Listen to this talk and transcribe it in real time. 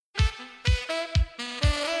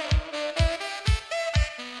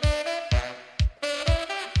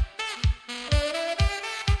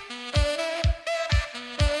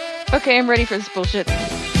Okay, I'm ready for this bullshit.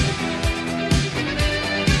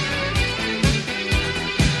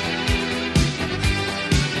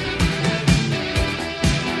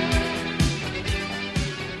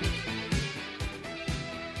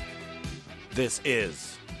 This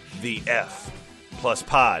is the F plus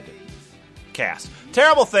Pod cast.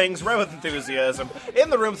 Terrible things, right with enthusiasm. In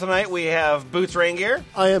the room tonight, we have Boots Rain Gear.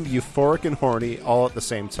 I am euphoric and horny all at the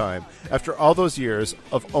same time. After all those years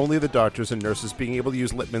of only the doctors and nurses being able to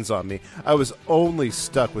use Littmans on me, I was only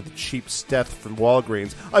stuck with cheap Steth from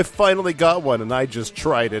Walgreens. I finally got one, and I just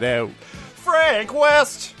tried it out. Frank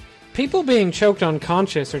West. People being choked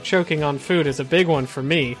unconscious or choking on food is a big one for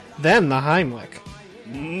me. Then the Heimlich.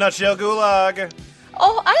 Nutshell Gulag.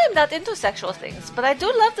 Oh, I am not into sexual things, but I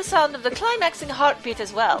do love the sound of the climaxing heartbeat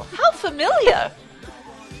as well. How familiar!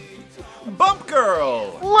 Bump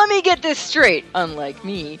Girl. Let me get this straight. Unlike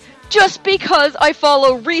me, just because I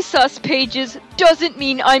follow resus pages doesn't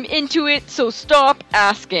mean I'm into it, so stop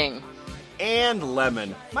asking. And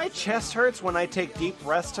Lemon. My chest hurts when I take deep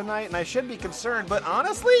breaths tonight, and I should be concerned, but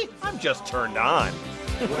honestly, I'm just turned on.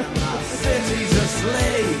 When my city's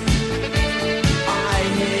asleep, I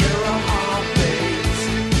hear a heartbeat.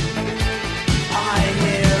 I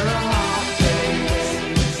hear a heartbeat.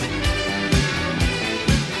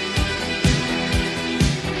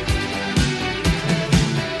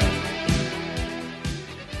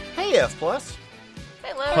 Hey, F plus.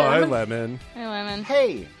 Hello. Hi, Lemon. Hey, women.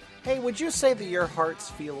 Hey, would you say that your hearts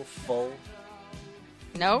feel full?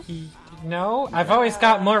 No? No, I've always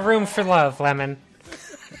got more room for love, Lemon.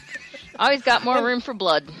 Always got more room for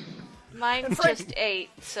blood. Mine just ate,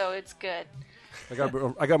 so it's good. I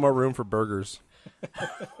got more room for burgers.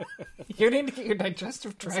 You need to get your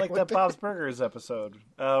digestive tract. It's like that Bob's Burgers episode.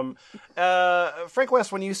 Frank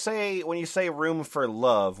West, when you say room for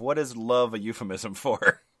love, what is love a euphemism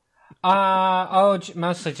for?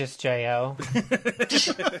 Mostly just J.O.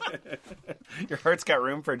 Your heart's got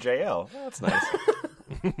room for J.L. Oh, that's nice.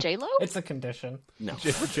 J-Lo? It's a condition. No.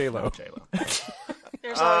 For J-Lo. J-Lo.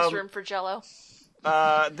 There's always room for Jell-O.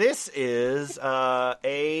 This is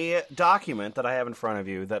a document that I have in front of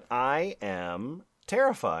you that I am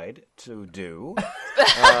terrified to do.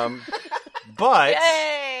 But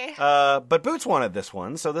Yay! But Boots wanted this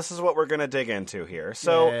one, so this is what we're going to dig into here.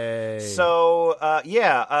 So, Yay.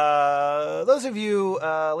 those of you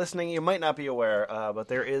listening, you might not be aware, but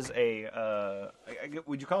there is a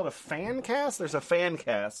would you call it a fan cast? There's a fan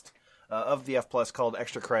cast of the F Plus called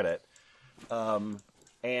Extra Credit,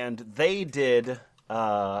 and they did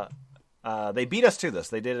they beat us to this.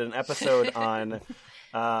 They did an episode on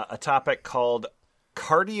a topic called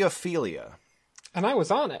cardiophilia, And I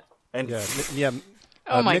was on it. and Yeah.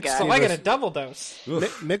 Oh my Nick God. So gave I get us- a double dose.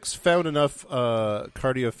 Nick's found enough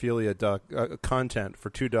cardiophilia content for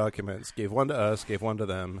 2 documents. Gave one to us, gave one to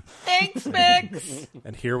them, Thanks, Mix!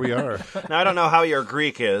 and here we are. Now, I don't know how your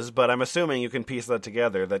Greek is, but I'm assuming you can piece that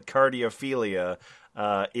together, that cardiophilia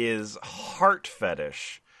is heart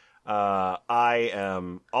fetish. I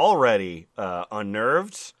am already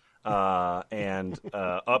unnerved and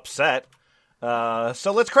upset,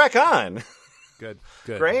 so let's crack on. Good.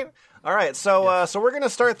 Great. All right, so we're going to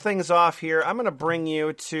start things off here. I'm going to bring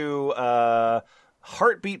you to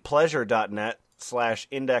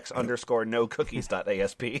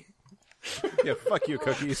heartbeatpleasure.net/index_no-cookies.asp. Yeah, fuck you,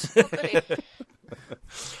 cookies.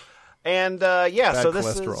 And Bad so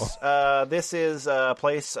cholesterol. this is a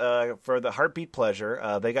place for the Heartbeat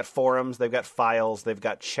Pleasure. They got forums, they've got files, they've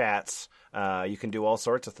got chats. You can do all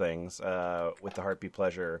sorts of things with the Heartbeat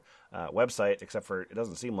Pleasure website, except for it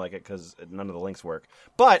doesn't seem like it because none of the links work.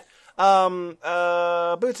 But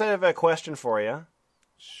Boots, I have a question for you.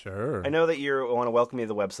 Sure. I know that you want to welcome me to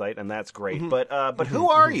the website, and that's great. But who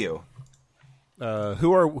are you?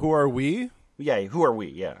 Who are we? Yeah, who are we?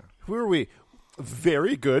 Yeah. Who are we?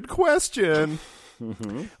 Very good question.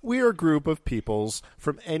 We are a group of peoples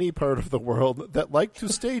from any part of the world that like to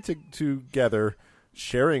stay together,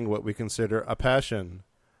 sharing what we consider a passion,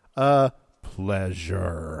 a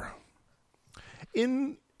pleasure.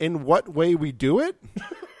 In what way we do it?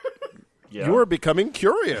 Yeah. You are becoming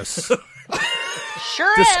curious.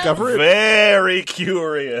 Sure Discover it. Very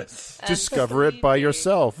curious. Discover it by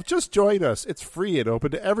yourself. Just join us. It's free and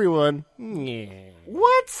open to everyone.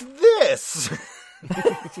 What's this?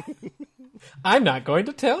 I'm not going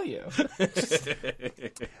to tell you.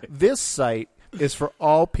 This site is for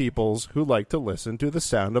all peoples who like to listen to the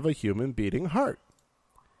sound of a human beating heart.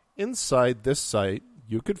 Inside this site,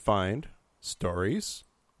 you could find stories,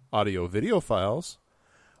 audio-video files,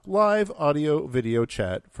 live audio-video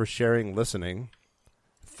chat for sharing listening,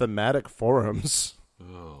 thematic forums,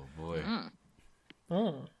 Oh, boy.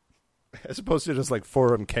 As opposed to just like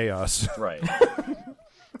forum chaos. Right. buy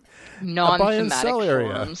and Non-thematic sell area.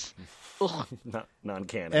 forums. Ugh. Not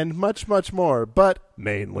non-canon. And much, much more. But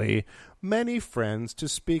mainly, many friends to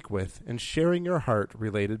speak with and sharing your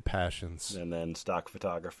heart-related passions. And then stock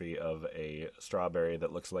photography of a strawberry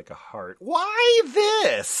that looks like a heart. Why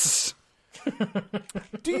this?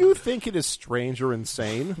 Do you think it is strange or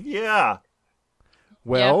insane? Yeah.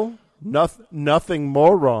 Well, nothing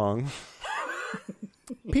more wrong.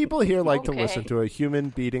 People here like to Okay. listen to a human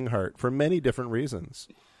beating heart for many different reasons.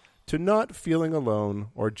 To not feeling alone,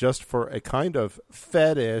 or just for a kind of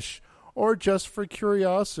fetish, or just for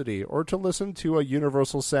curiosity, or to listen to a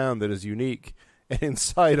universal sound that is unique and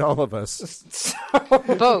inside all of us.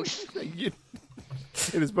 Both.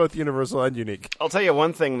 It is both universal and unique. I'll tell you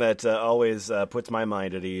one thing that always puts my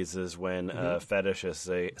mind at ease is when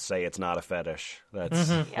fetishists say it's not a fetish.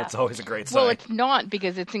 That's always a great sign. Well, it's not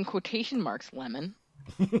because it's in quotation marks, Lemon.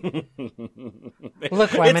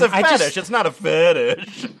 Look, Lemon, it's a fetish. It's not a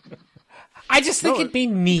fetish. I just think it'd be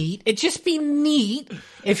neat. It'd just be neat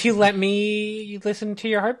if you let me listen to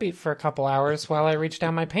your heartbeat for a couple hours while I reach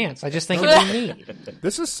down my pants. I just think it'd be neat.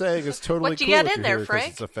 This is saying it's totally What'd you cool get if in you there, hear it 'cause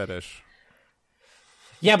Frank? it's a fetish.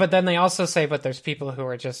 Yeah, but then they also say, but there's people who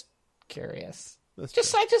are just curious. I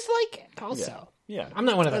just like it also. Yeah. I'm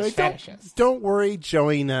not one of those fetishists. Don't worry,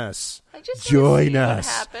 join us. I just Join want to see us.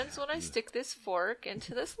 what happens when I stick this fork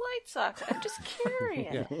into this light socket. I'm just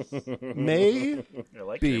curious. May I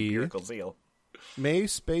like Be- your empirical zeal. May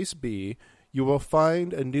space be, you will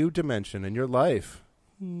find a new dimension in your life.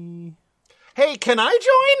 Hey, can I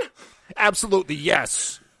join? Absolutely,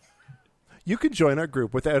 yes. You can join our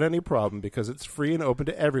group without any problem because it's free and open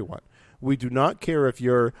to everyone. We do not care if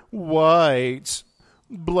you're white,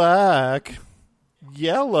 black,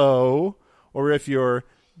 yellow, or if you're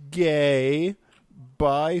gay,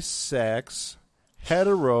 bisex,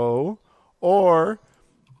 hetero, or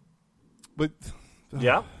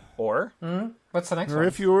Yeah. Or? What's the next or one?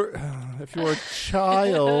 if you're a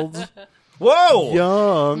child, Whoa!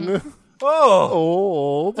 young, Oh!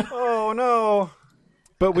 old. Oh, no.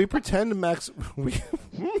 But we pretend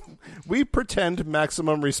we pretend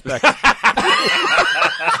maximum respect.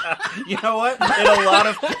 You know what?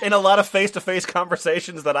 In a lot of face-to-face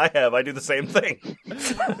conversations that I have, I do the same thing.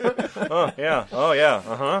 Oh, yeah. Oh, yeah.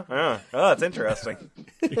 Uh-huh. Yeah. Oh, that's interesting.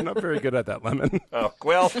 You're not very good at that, Lemon. Oh,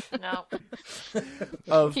 well. No.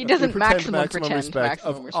 He doesn't We maximum pretend respect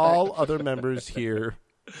maximum of respect. all other members here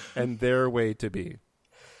and their way to be.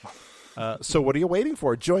 So what are you waiting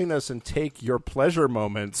for? Join us and take your pleasure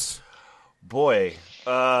moments. Boy.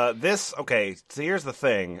 Okay, so here's the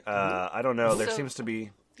thing. I don't know. There So- seems to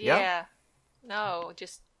be... Yeah. No,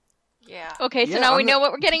 just... Yeah. Okay, so Yeah, now we I'm know not-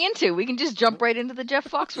 what we're getting into. We can just jump right into the Jeff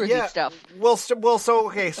Foxworthy stuff. Well, so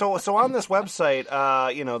on this website,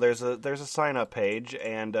 there's a sign up page,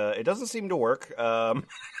 and it doesn't seem to work. Well,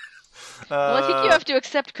 I think you have to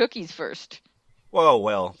accept cookies first. Whoa,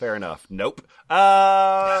 well, fair enough. Nope.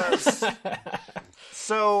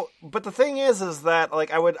 So, but the thing is that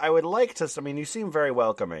like I would like to. I mean, you seem very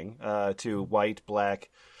welcoming to white, black,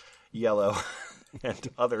 yellow, and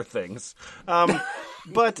other things.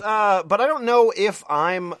 But I don't know if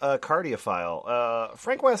I'm a cardiophile.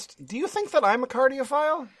 Frank West, do you think that I'm a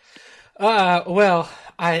cardiophile? Well,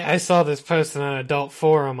 I saw this posted on an adult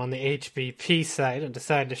forum on the HBP site and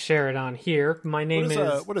decided to share it on here. My name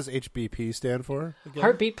is What does HBP stand for? Again?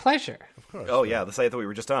 Heartbeat Pleasure. Oh yeah, the site that we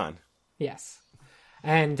were just on. Yes.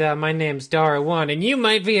 And my name's Dara1, and you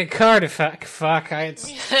might be a cardifac. Fuck, it's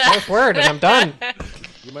fourth word, and I'm done.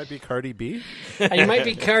 You might be Cardi B. You might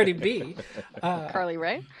be Cardi B. Carly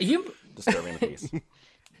Rae? You Disturbing the peace.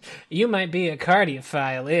 you might be a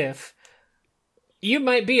cardiophile if... You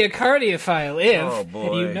might be a cardiophile if Oh,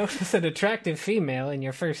 boy. you notice an attractive female and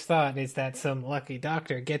your first thought is that some lucky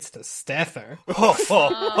doctor gets to steth her.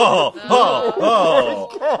 Wow.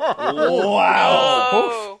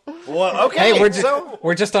 Oh. Well, okay. Hey,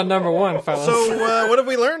 we're just on number one, fellas. So what have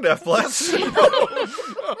we learned, F plus?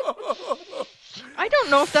 I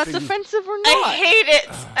don't know if that's offensive or not. I hate it.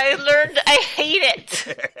 I learned I hate it.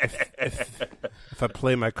 If I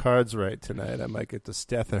play my cards right tonight, I might get to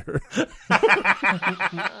steth her.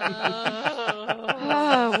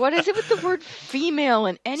 What is it with the word female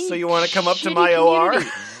in any So you want to come up to shitty my OR?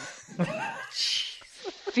 community?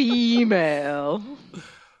 Female.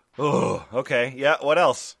 Oh, okay. Yeah. What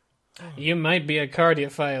else? You might be a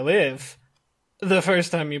cardiophile if the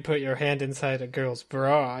first time you put your hand inside a girl's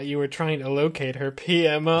bra, you were trying to locate her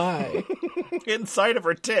PMI. Inside of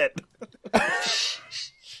her tit.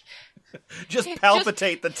 Just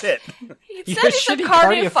palpitate the tit. He You're said he's a shitty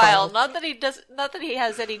cardiophile, cardiophile. not that he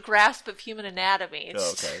has any grasp of human anatomy.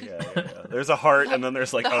 It's Okay, yeah. There's a heart, and then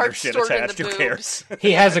there's like The other heart's shit stored in attached. the Who cares?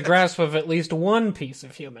 He has a grasp of at least one piece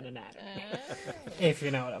of human anatomy. If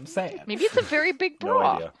you know what I'm saying. Maybe it's a very big No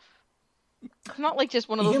bra. idea. It's not like just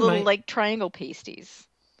one of those You little might- like triangle pasties.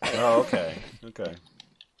 Oh, okay.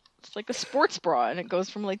 It's like a sports bra, and it goes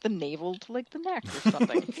from like the navel to like the neck or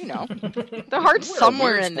something. You know, the heart's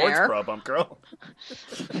somewhere Weird in sports there. bra bump, girl.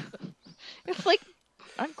 It's like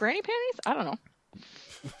granny panties. I don't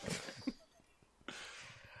know.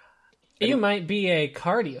 You might be a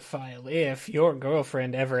cardiophile if your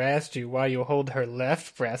girlfriend ever asked you why you hold her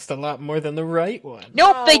left breast a lot more than the right one.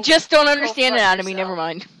 Nope, Oh, they just don't go understand fuck anatomy. yourself. Never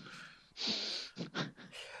mind.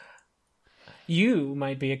 You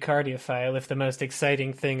might be a cardiophile if the most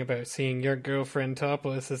exciting thing about seeing your girlfriend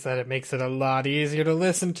topless is that it makes it a lot easier to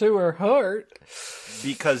listen to her heart.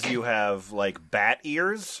 Because you have like bat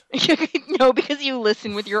ears. No, because you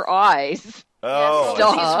listen with your eyes. Oh,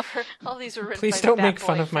 Duh. all these were written Please by don't Bat make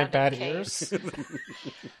fun Boy of my found bad in cave. ears.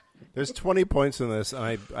 There's 20 points in this,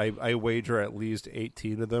 and I wager at least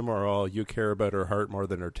 18 of them are all you care about her heart more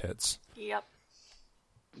than her tits. Yep.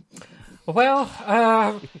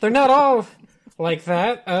 Well, they're not all like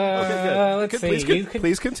that. Okay, good. Let's see.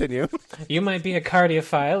 Please continue. You might be a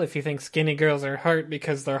cardiophile if you think skinny girls are heart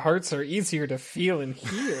because their hearts are easier to feel and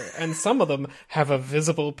hear, and some of them have a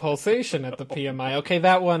visible pulsation at the PMI. Okay,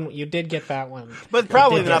 that one, you did get that one. but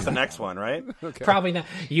probably not the next one, right? Probably not.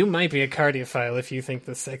 You might be a cardiophile if you think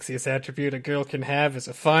the sexiest attribute a girl can have is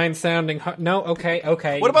a fine-sounding heart. No, okay.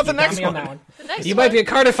 What about the You got next me on one? that one. The next You one, might be a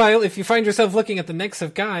cardiophile if you find yourself looking at the necks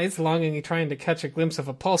of guys, longingly trying to catch a glimpse of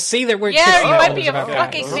a pulse. See, there were yeah, you might be a about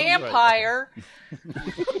fucking guys. vampire.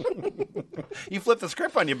 You flipped the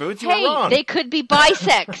script on you, Boots. You Hey, were wrong. they could be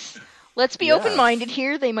bisex. Let's be Yeah. open-minded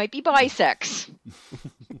here. They might be bisex.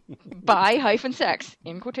 Bi-sex,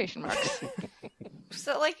 in quotation marks. Is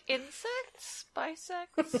that like insects?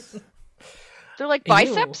 Bisects? They're like Ew.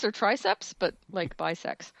 biceps or triceps, but like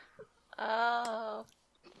bisex. Oh.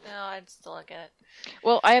 No, I still don't get it.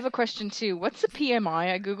 Well, I have a question too. What's the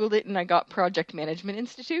PMI? I googled it and I got Project Management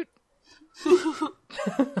Institute.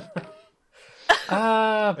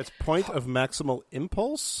 It's point of maximal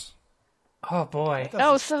impulse. Oh boy.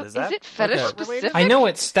 Oh, so is is, that- it fetish okay. specific? I know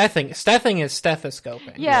it's stething. Stething is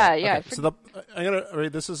stethoscoping. Yeah, yeah. Okay, so I'm gonna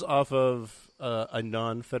read. This is off of a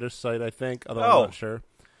non-fetish site, I think. Although Oh. I'm not sure.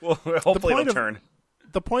 Well, hopefully point it'll of- turn.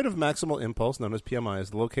 The point of maximal impulse, known as PMI, is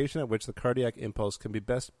the location at which the cardiac impulse can be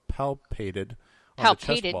best palpated on the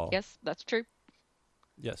chest Palpated. wall. Yes, that's true.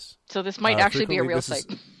 Yes. So this might actually be a frequently real this is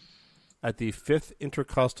site. At the fifth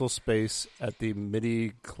intercostal space at the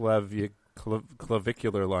midi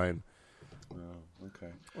clavicular line.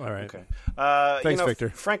 Okay. All right. Okay. Thanks, Victor.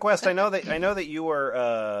 Frank West, I know that you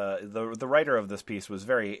were the writer of this piece was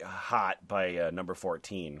very hot by number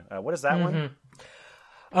 14. What is that one?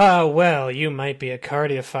 Well, you might be a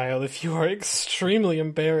cardiophile if you are extremely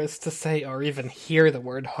embarrassed to say or even hear the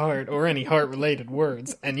word heart or any heart-related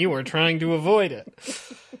words, and you are trying to avoid it.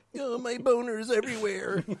 Oh, my boner's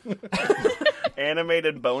everywhere.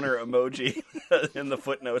 Animated boner emoji in the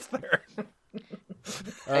footnotes there.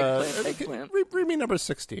 Eggplant. Read me number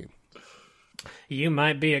 16. You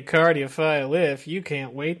might be a cardiophile if you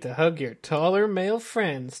can't wait to hug your taller male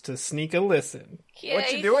friends to sneak a listen. Yeah,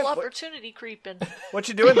 What you equal doing? What- opportunity creeping. What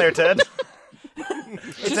you doing there, Ted?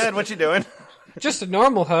 Hey, Ted, what you doing? Just a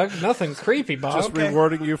normal hug, nothing creepy, Bob. Just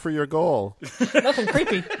rewarding you for your goal. Nothing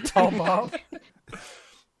creepy, tall Bob.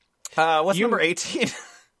 What's number 18?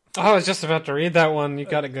 I was just about to read that one. You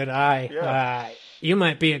got a good eye. Yeah. You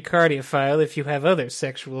might be a cardiophile if you have other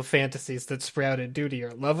sexual fantasies that sprouted due to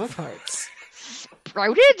your love of hearts.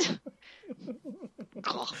 Sprouted?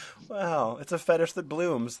 Wow, it's a fetish that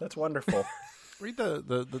blooms. That's wonderful. Read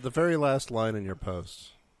the very last line in your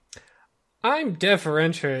post. I'm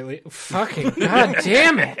deferentially fucking god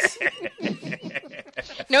damn it.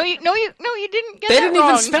 No, you didn't get They that didn't wrong.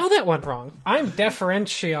 even spell that one wrong. I'm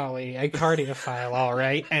deferentially a cardiophile, all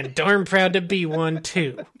right, and darn proud to be one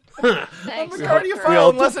too. Thanks. Cardiophile,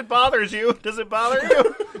 unless it bothers you. Does it bother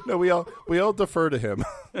you? No, we all defer to him.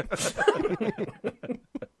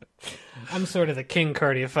 I'm sort of the king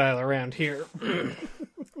cardiophile around here.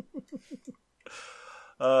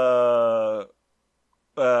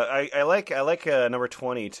 I like number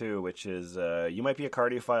 20 too, which is you might be a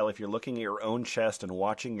cardiophile if you're looking at your own chest and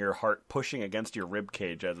watching your heart pushing against your rib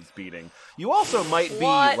cage as it's beating. You also might be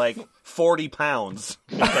What? like 40 pounds.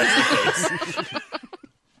 If that's the case.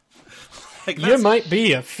 Like, You that's- might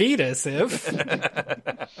be a fetus if.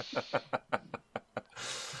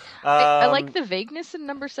 I like the vagueness in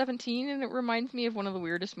number 17, and it reminds me of one of the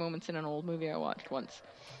weirdest moments in an old movie I watched once.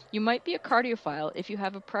 You might be a cardiophile if you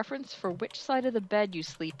have a preference for which side of the bed you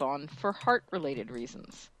sleep on for heart-related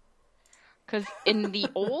reasons. Because in the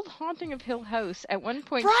old Haunting of Hill House, at one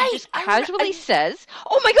point Right, she just casually says,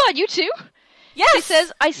 "Oh my god, you too?" Yes. She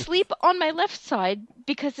says, "I sleep on my left side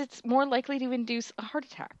because it's more likely to induce a heart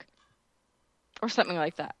attack." Or something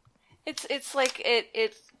like that. It's like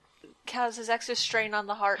it causes extra strain on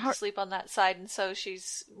the heart to sleep on that side, and so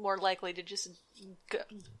she's more likely to just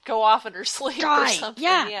go off in her sleep or Die, something.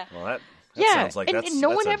 yeah. Well, that Yeah, sounds like and that's no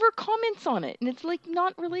that's one a- ever comments on it, and it's like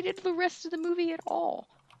not related to the rest of the movie at all.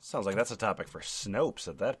 Sounds like that's a topic for Snopes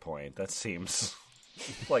at that point. That seems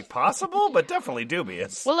like possible, but definitely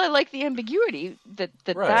dubious. Well, I like the ambiguity that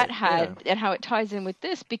Right, had and how it ties in with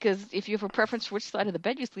this, because if you have a preference for which side of the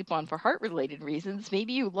bed you sleep on for heart-related reasons,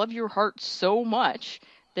 maybe you love your heart so much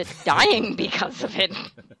that dying because of it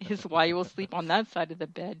is why you will sleep on that side of the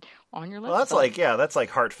bed on your left Well, that's side. that's like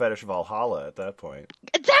heart fetish Valhalla at that point.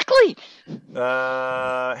 Exactly!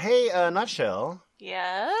 Hey, Nutshell.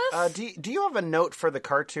 Yes. Do you have a note for the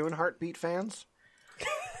cartoon Heartbeat fans?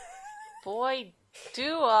 Boy,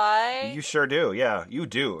 do I. You sure do. Yeah, you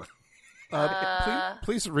do.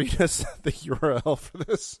 Please read us the URL for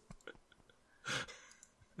this.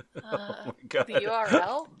 Oh my God. The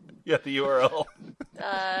URL? Yeah, the URL.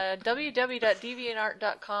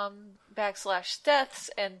 www.deviantart.com/deaths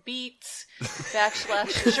and beats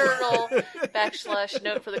 /journal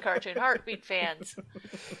 /note for the cartoon Heartbeat fans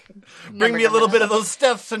Bring me a little bit of those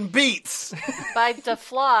steps and beats. by The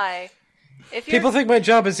Fly. If you're, People think my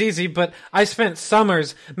job is easy, but I spent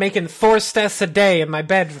summers making 4 steps a day in my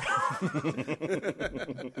bedroom.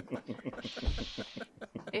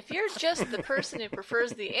 if you're just the person who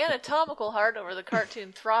prefers the anatomical heart over the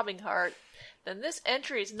cartoon throbbing heart, then this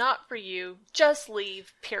entry is not for you. Just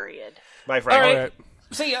leave, period. My friend. All All right.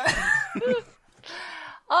 See ya.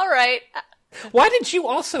 All right. Why did you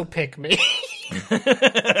also pick me? All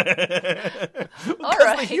Because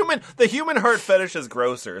right. the human heart fetish is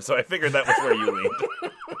grosser, so I figured that was where you leaned.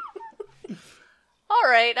 All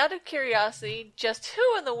right, out of curiosity, just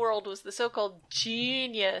who in the world was the so-called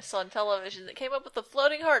genius on television that came up with the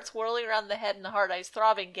floating heart swirling around the head and the hard eyes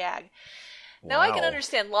throbbing gag? Now, I can Wow.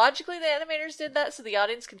 understand logically the animators did that so the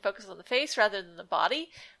audience can focus on the face rather than the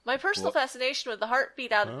body. My personal fascination with the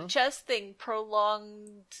heartbeat out of the chest thing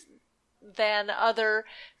prolonged than other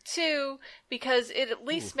two because it at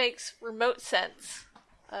least makes remote sense.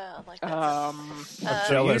 Like that. I'm You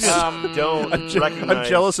jealous. just don't I'm recognize.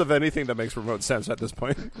 jealous of anything that makes remote sense at this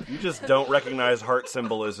point. You just don't recognize heart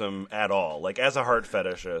symbolism at all. Like as a heart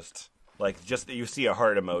fetishist, like just you see a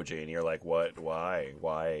heart emoji and you're like, what? Why?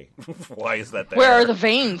 Why is that there? Where are the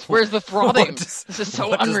veins? Where's the throbbing? What does- This is so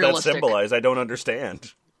what does that unrealistic. symbolize? I don't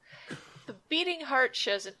understand. The beating heart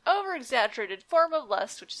shows an over-exaggerated form of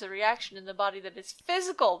lust, which is a reaction in the body that is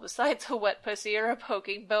physical, besides a wet pussy or a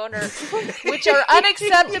poking boner, which are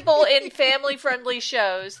unacceptable in family-friendly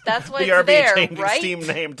shows. That's why BRB it's there, changed right? its team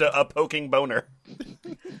name to a poking boner.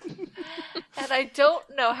 And I don't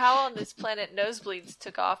know how on this planet nosebleeds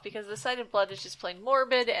took off, because the sight of blood is just plain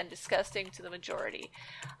morbid and disgusting to the majority.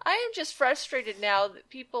 I am just frustrated now that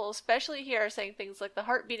people, especially here, are saying things like the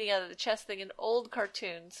heart beating out of the chest thing in old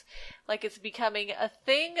cartoons, like it's becoming a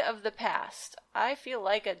thing of the past. I feel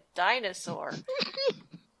like a dinosaur.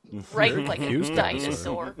 Right, like a confused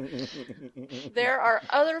dinosaur. There are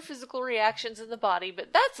other physical reactions in the body,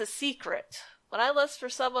 but that's a secret. When I lust for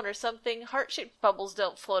someone or something, heart-shaped bubbles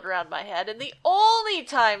don't float around my head, and the only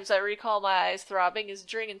times I recall my eyes throbbing is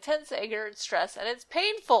during intense anger and stress, and it's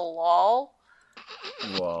painful, lol.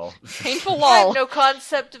 Well, Painful I have lol. no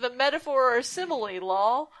concept of a metaphor or a simile,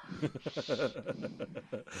 lol.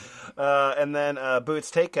 and then Boots,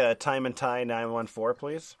 take Time and Tie 914,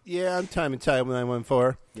 please. Yeah, I'm Time and Time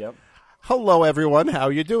 914. Yep. Hello, everyone. How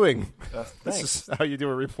you doing? This Thanks. is how you do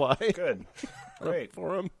a reply Good. Great.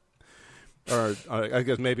 forum. Or I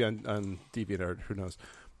guess maybe on DeviantArt. Who knows?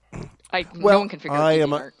 No one can figure out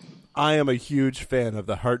DeviantArt. I am a huge fan of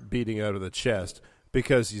the heart beating out of the chest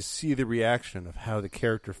because you see the reaction of how the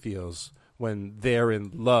character feels when they're in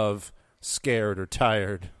love, scared, or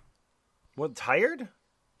tired. What? Tired?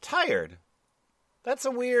 Tired. That's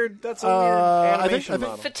a weird. That's a I weird think- animation I think-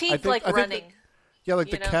 model. Fatigued think- like I think running. Yeah,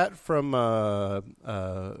 like You the know? cat from the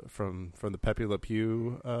Pepe Le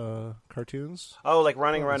Pew cartoons. Oh, like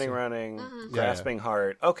running, Mm-hmm. grasping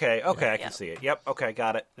heart. Okay, I Yeah. can see it. Yep. Okay,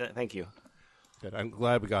 got it. Thank you. Good. I'm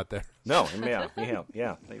glad we got there. No, yeah.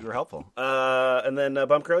 You were helpful. And then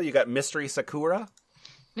Bump Girl, you got Mystery Sakura.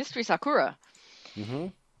 Mystery Sakura.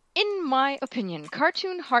 In my opinion,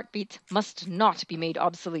 cartoon heartbeats must not be made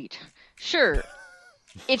obsolete. Sure,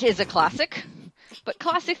 it is a classic, but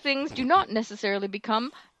classic things do not necessarily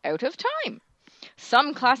become out of time.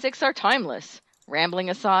 Some classics are timeless. Rambling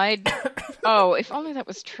aside, oh, if only that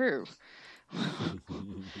was true.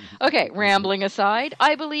 Okay, rambling aside,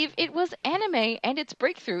 I believe it was anime and its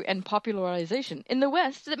breakthrough and popularization in the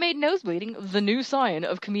West that made nosebleeding the new sign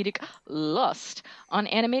of comedic lust on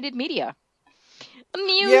animated media.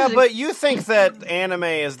 Yeah, but you think that anime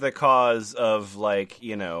is the cause of, like,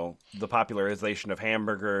 you know, the popularization of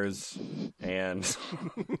hamburgers and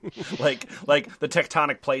like the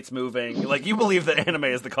tectonic plates moving. Like, you believe that anime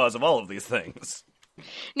is the cause of all of these things.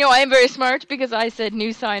 No, I am very smart because I said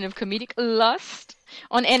new sign of comedic lust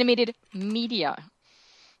on animated media.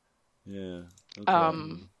 Yeah. Okay.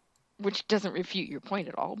 Which doesn't refute your point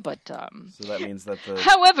at all, but So that means that the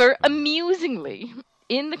however, amusingly,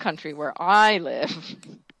 in the country where I live,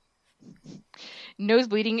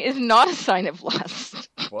 nosebleeding is not a sign of lust.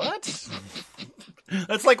 What?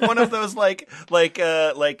 That's like one of those like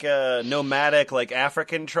nomadic like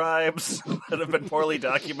African tribes that have been poorly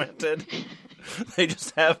documented. They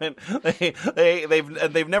just haven't.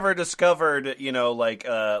 They've never discovered, you know, like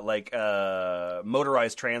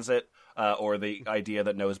motorized transit or the idea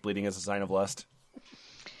that nosebleeding is a sign of lust.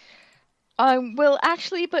 Well,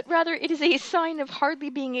 actually, but rather it is a sign of hardly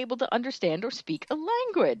being able to understand or speak a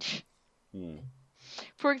language.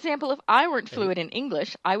 For example, if I weren't fluent in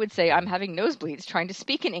English, I would say I'm having nosebleeds trying to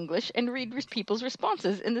speak in English and read people's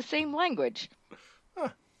responses in the same language.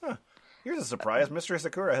 Here's a surprise. Mr.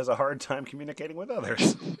 Sakura has a hard time communicating with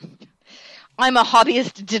others. I'm a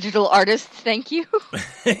hobbyist digital artist, thank you.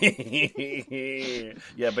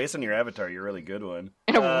 Yeah, based on your avatar, you're a really good one.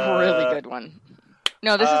 And a really good one.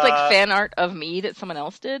 No, this is like fan art of me that someone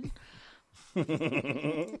else did.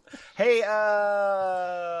 Hey,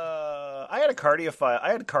 I had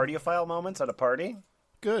cardiophile moments at a party.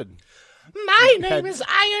 Good. My name is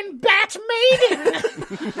Iron Bat Maiden.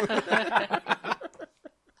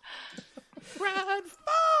 Run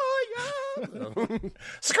for you.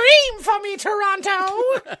 Scream for me, Toronto.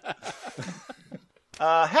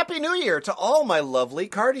 Happy New Year to all my lovely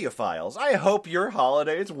cardiophiles. I hope your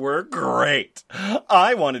holidays were great.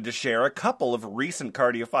 I wanted to share a couple of recent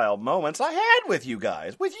cardiophile moments I had with you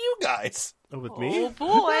guys. Oh, with me? Oh boy!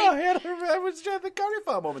 I was sharing the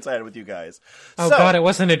cardiophile moments I had with you guys. Oh God, it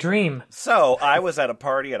wasn't a dream. So, I was at a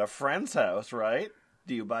party at a friend's house, right?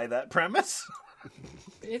 Do you buy that premise?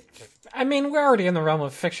 I mean, we're already in the realm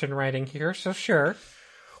of fiction writing here, so sure.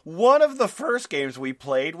 One of the first games we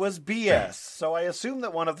played was BS, so I assume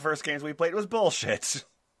that one of the first games we played was bullshit.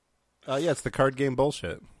 Yeah, it's the card game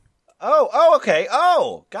bullshit. Oh, okay.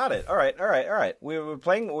 Oh, got it. All right. We were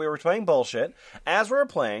playing bullshit. As we were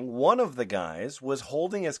playing, one of the guys was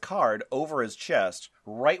holding his card over his chest,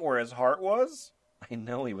 right where his heart was. I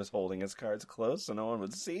know he was holding his cards close so no one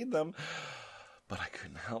would see them, but I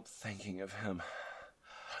couldn't help thinking of him,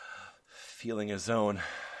 feeling his own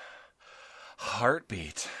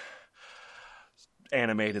heartbeat.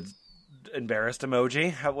 Animated, embarrassed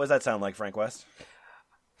emoji. What does that sound like, Frank West?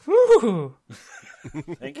 Whew.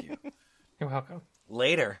 Thank you. You're welcome.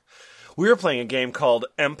 Later, we were playing a game called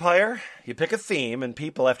Empire. You pick a theme, and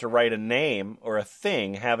people have to write a name or a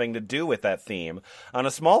thing having to do with that theme on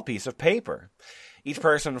a small piece of paper. Each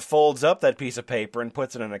person folds up that piece of paper and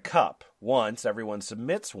puts it in a cup. Once everyone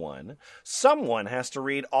submits one, someone has to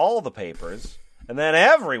read all the papers, and then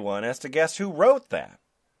everyone has to guess who wrote that.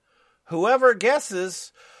 Whoever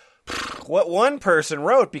guesses what one person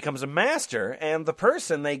wrote becomes a master, and the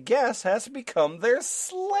person they guess has to become their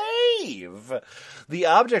slave. The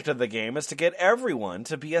object of the game is to get everyone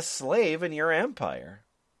to be a slave in your empire.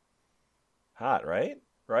 Hot, right?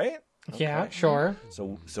 Right? Yeah, sure.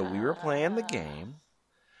 So we were playing the game,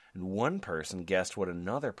 and one person guessed what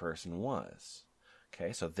another person was.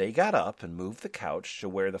 Okay, so they got up and moved the couch to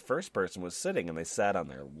where the first person was sitting, and they sat on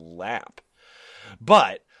their lap.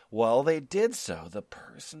 But while they did so, the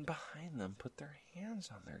person behind them put their hands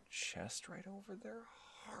on their chest right over their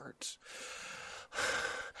heart.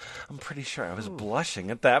 I'm pretty sure I was blushing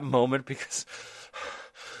at that moment because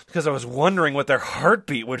I was wondering what their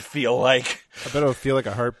heartbeat would feel like. I bet it would feel like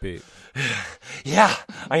a heartbeat. Yeah,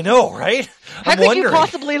 I know, right? How could you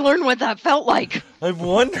possibly learn what that felt like? I'm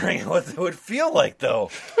wondering what it would feel like,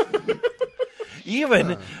 though.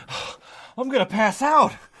 Even, I'm gonna pass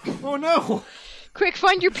out. Oh no! Quick,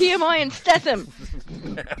 find your PMI and Stetham.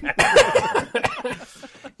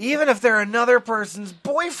 Even if they're another person's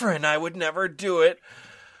boyfriend, I would never do it.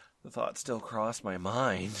 The thought still crossed my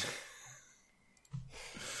mind.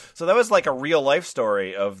 So that was like a real life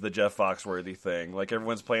story of the Jeff Foxworthy thing. Like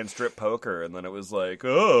everyone's playing strip poker, and then it was like,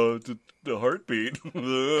 oh, the heartbeat.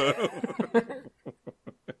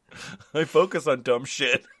 I focus on dumb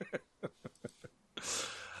shit.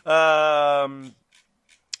 Bump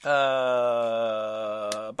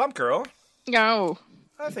Girl. No.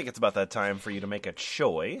 I think it's about that time for you to make a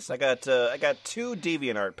choice. I got 2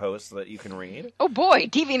 DeviantArt posts that you can read. Oh boy,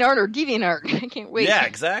 DeviantArt or DeviantArt. I can't wait. Yeah,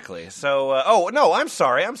 exactly. So, no, I'm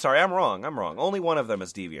sorry. I'm wrong. Only one of them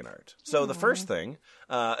is DeviantArt. So the first thing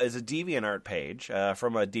is a DeviantArt page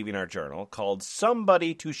from a DeviantArt journal called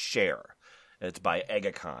Somebody to Share. It's by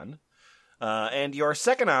Egacon. And your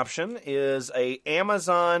second option is a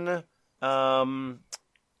Amazon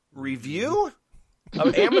review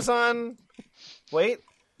of Amazon. Wait.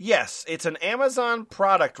 Yes, it's an Amazon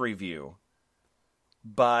product review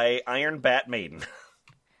by Iron Bat Maiden.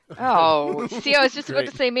 Oh, see, I was just about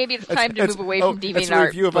to say maybe it's time to move away from It's a DeviantArt.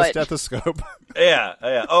 review of a stethoscope. Yeah.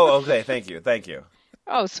 Oh, okay. Thank you.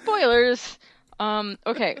 Oh, spoilers.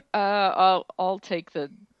 Okay. I'll take the.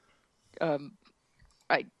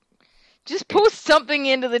 I just post something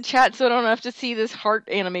into the chat so I don't have to see this heart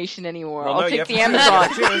animation anymore. Well, I'll no, take the you have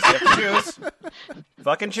Amazon. to choose.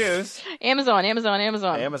 Fucking choose. Amazon.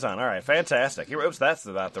 Amazon. All right, fantastic. Oops, that's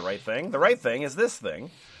not the right thing. The right thing is this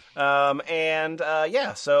thing. So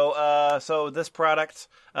this product,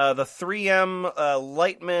 the 3M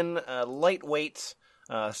Lightman lightweight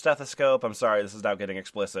stethoscope. I'm sorry, this is now getting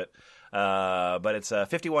explicit. But it's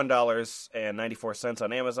 $51.94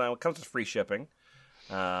 on Amazon. It comes with free shipping.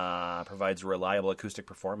 Provides reliable acoustic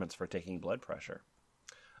performance for taking blood pressure.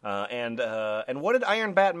 And what did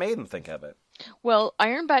Iron Bat Maiden think of it? Well,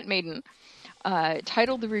 Iron Bat Maiden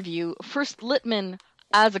titled the review "First Litman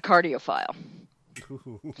as a Cardiophile."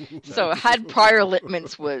 So had prior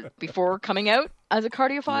Litmans before coming out as a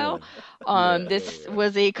cardiophile. This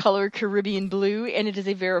was a color Caribbean blue, and it is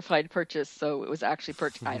a verified purchase, so it was actually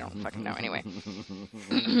purchased. I don't fucking know. Anyway,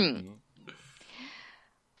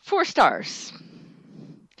 4 stars.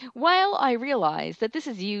 While I realize that this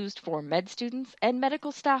is used for med students and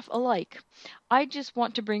medical staff alike, I just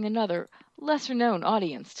want to bring another, lesser-known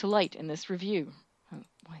audience to light in this review. Oh,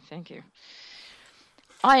 why, thank you.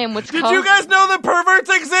 I am what's Did called... you guys know that perverts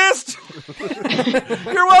exist?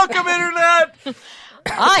 You're welcome, Internet!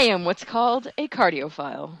 I am what's called a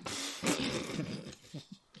cardiophile.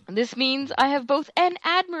 This means I have both an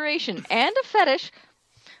admiration and a fetish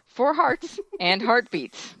for hearts and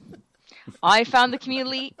heartbeats. I found the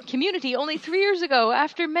community only 3 years ago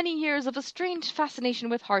after many years of a strange fascination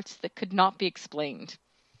with hearts that could not be explained.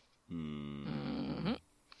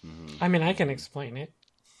 I mean, I can explain it.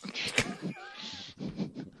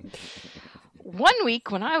 One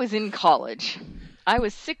week when I was in college, I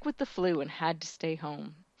was sick with the flu and had to stay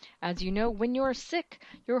home. As you know, when you're sick,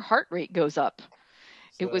 your heart rate goes up.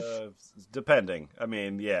 It was depending. I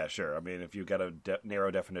mean, yeah, sure. I mean, if you've got a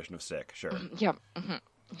narrow definition of sick, sure. Yeah. Mm-hmm.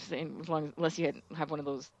 Unless you have one of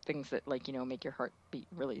those things that, like, you know, make your heart beat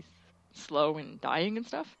really slow and dying and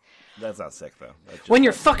stuff. That's not sick, though. When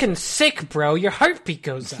you're fucking sick, bro, your heartbeat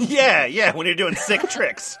goes up. Yeah, when you're doing sick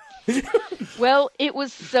tricks. Well, it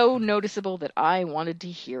was so noticeable that I wanted to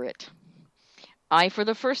hear it. For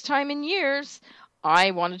the first time in years,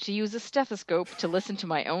 I wanted to use a stethoscope to listen to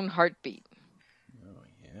my own heartbeat. Oh,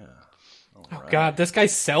 yeah. Oh, God, this guy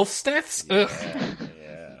self-steths? Ugh.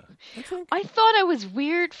 Yeah. I thought I was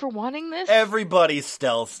weird for wanting this. Everybody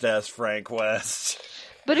stealth tests Frank West.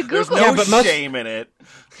 But a There's Google... no shame in it.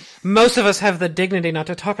 Most of us have the dignity not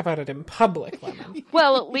to talk about it in public, Lemon.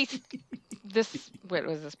 Well, at least what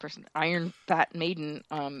was this person? Iron Bat Maiden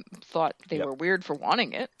thought they were weird for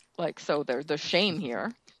wanting it. Like, so there's the shame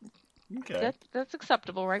here. Okay. That's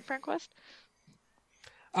acceptable, right, Frank West?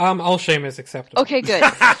 All shame is acceptable. Okay, good.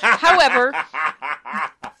 However,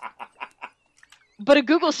 but a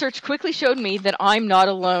Google search quickly showed me that I'm not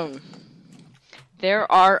alone.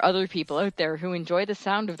 There are other people out there who enjoy the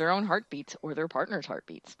sound of their own heartbeats or their partner's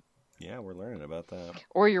heartbeats. Yeah, we're learning about that.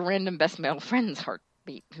 Or your random best male friend's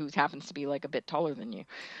heartbeat, who happens to be like a bit taller than you.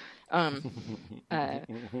 The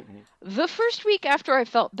first week after I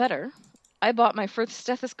felt better, I bought my first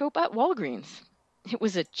stethoscope at Walgreens. It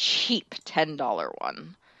was a cheap $10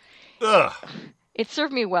 one. Ugh. It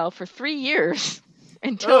served me well for 3 years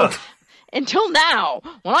until now,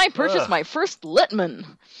 when I purchased my first Litman.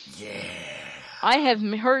 Yeah. I have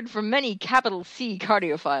heard from many capital C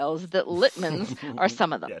cardiophiles that Litmans are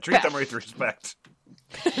some of the treat best. them with respect.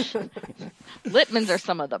 Litmans are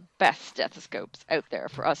some of the best stethoscopes out there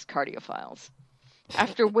for us cardiophiles.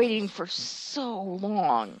 After waiting for so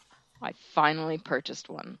long, I finally purchased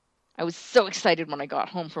one. I was so excited when I got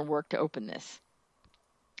home from work to open this.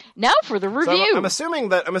 Now for the So review. I'm assuming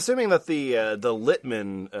that the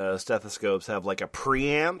Littman stethoscopes have like a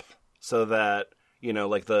preamp, so that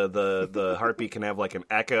like the heartbeat can have like an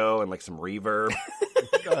echo and like some reverb.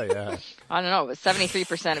 Oh yeah. I don't know, but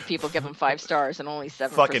 73% of people give them 5 stars, and only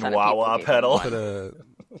 7% Fucking of wah-wah people gave them pedal.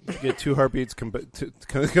 Put get 2 heartbeats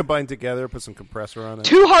combined together. Put some compressor on it.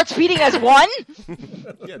 2 hearts beating as one.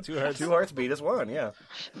 Yeah, 2 hearts. 2 hearts beat as one. Yeah.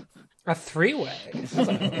 A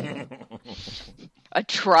 3-way. A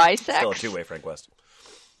trisex. Still a 2-way, Frank West.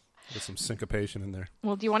 With some syncopation in there.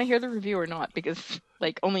 Well, do you want to hear the review or not? Because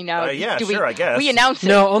only now. Yeah, do sure, I guess. we announce it.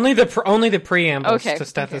 No, only the preambles Okay, to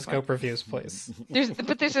stethoscope reviews, please. There's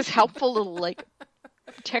this helpful little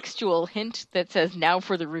textual hint that says "now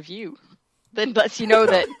for the review," then lets you know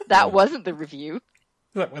that wasn't the review,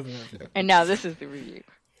 That wasn't it. and now this is the review.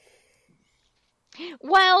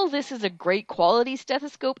 While this is a great quality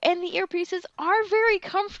stethoscope and the earpieces are very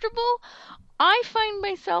comfortable, I find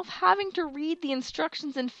myself having to read the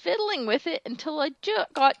instructions and fiddling with it until I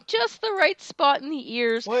got just the right spot in the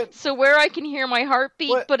ears, What? so where I can hear my heartbeat,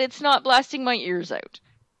 What? but it's not blasting my ears out.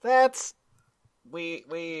 That's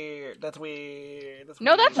weird. That's weird.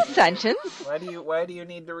 No, that's a sentence. Why do you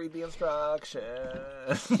need to read the instructions?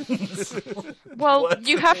 Well, What's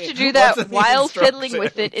you in have the- to do what's that in the while fiddling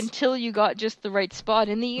with it instructions? until you got just the right spot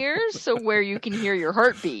in the ears, so where you can hear your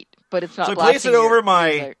heartbeat, but it's not So blasting place it your over ears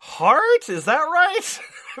my out. heart? Is that right?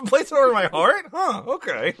 Place it over my heart? Huh,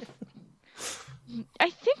 okay. I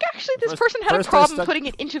think actually this First- person had a first I problem stuck- putting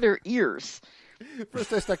it into their ears.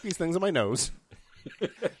 First, I stuck these things in my nose.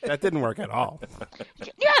 That didn't work at all.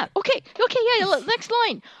 Yeah, okay, yeah, next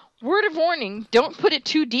line. Word of warning, don't put it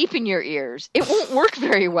too deep in your ears. It won't work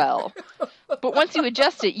very well. But once you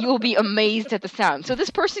adjust it, you will be amazed at the sound. So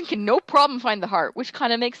this person can no problem find the heart, which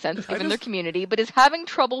kind of makes sense given their community, but is having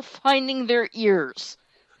trouble finding their ears.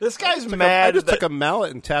 This guy's I mad just that took a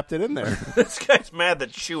mallet and tapped it in there. this guy's mad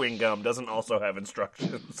that chewing gum doesn't also have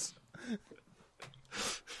instructions.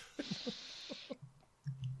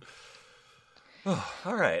 Oh,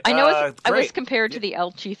 all right. I know I was great. compared to the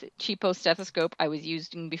El Cheapo stethoscope I was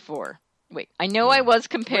using before. Wait, I know I was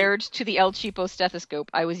compared to the El Cheapo stethoscope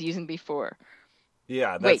I was using before.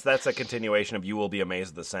 Yeah, Wait. that's a continuation of you will be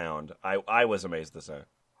amazed at the sound. I was amazed at the sound.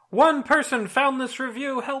 One person found this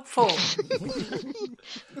review helpful.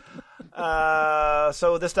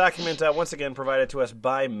 So this document once again provided to us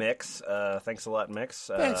by Mix. Thanks a lot, Mix.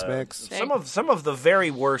 Thanks, Mix. Some of the very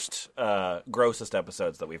worst, grossest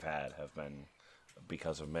episodes that we've had have been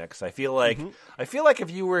because of Mix. I feel like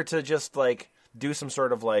if you were to just do some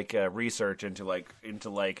sort of research into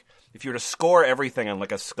if you were to score everything on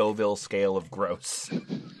a Scoville scale of gross.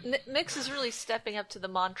 Mix is really stepping up to the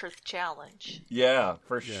Montreth challenge. Yeah,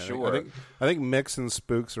 for sure. I think Mix and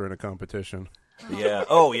Spooks are in a competition. Yeah.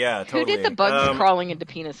 Oh, yeah. Totally. Who did the bugs crawling into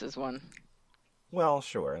penises one? Well,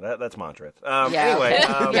 sure. That's Montreth. Yeah, Anyway.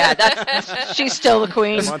 okay. Yeah, she's still the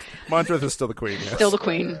queen. Montreth is still the queen. Yes. Still the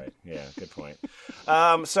queen. Right. Yeah, good point.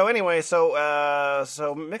 So anyway, so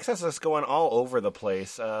Mix has us going all over the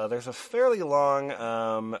place. There's a fairly long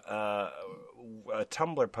a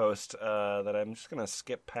Tumblr post that I'm just going to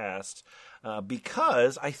skip past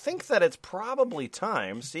because I think that it's probably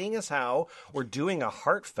time, seeing as how we're doing a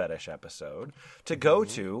heart fetish episode, to go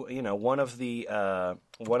to one of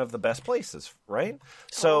the best places, right?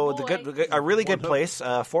 So a really good place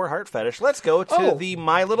for heart fetish. Let's go to the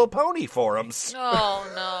My Little Pony forums.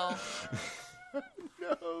 Oh no.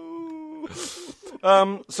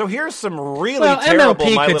 So here's some really Well, terrible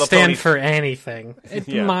MLP My could Little stand Pony. for anything.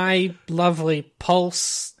 Yeah. My lovely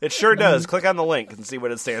pulse. It sure does. Click on the link and see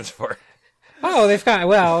what it stands for. Oh, they've got.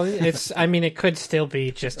 Well, it's. I mean, it could still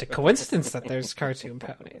be just a coincidence that there's cartoon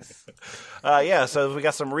ponies. Yeah, so we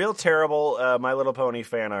got some real terrible My Little Pony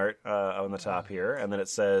fan art on the top here, and then it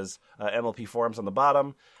says MLP forums on the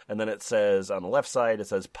bottom, and then it says on the left side it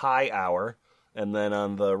says Pie Hour, and then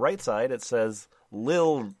on the right side it says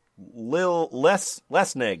Lil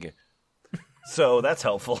Lesnig. So that's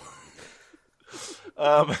helpful.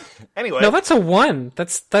 Anyway, No, that's a 1.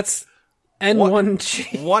 That's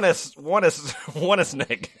N1G. one is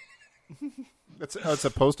Nick. It's a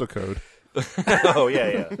postal code. Oh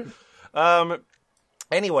yeah.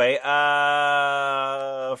 Anyway,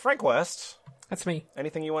 Frank West, That's me.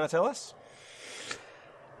 anything you want to tell us?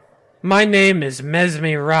 My name is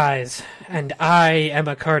Mesme Rise, and I am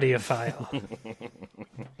a cardiophile.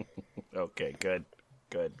 Okay, good,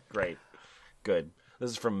 great, good. This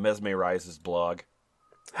is from Mesme Rise's blog.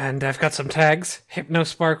 And I've got some tags: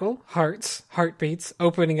 Hypnosparkle, hearts, heartbeats,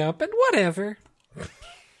 opening up, and whatever.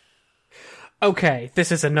 Okay,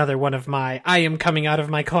 this is another one of my I am coming out of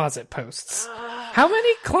my closet posts. How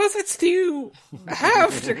many closets do you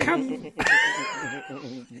have to come?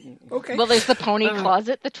 Okay. Well, there's the pony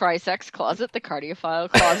closet, the trisex closet, the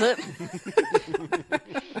cardiophile closet.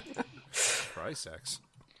 Trisex.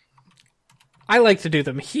 I like to do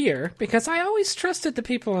them here because I always trusted the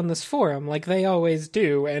people on this forum like they always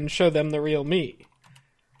do and show them the real me.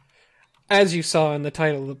 As you saw in the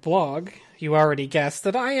title of the blog, you already guessed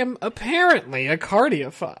that I am apparently a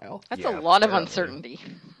cardiophile. That's Yeah, a lot of apparently. uncertainty.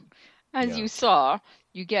 As Yeah. you saw,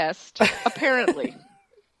 you guessed, apparently.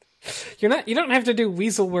 You don't have to do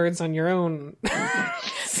weasel words on your own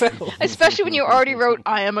self. Especially when you already wrote,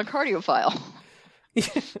 I am a cardiophile.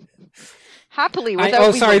 Happily, without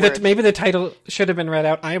weasel sorry, words. maybe the title should have been read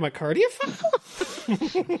out, I am a cardiophile?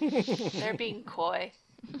 They're being coy.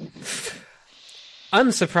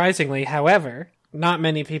 Unsurprisingly, however, not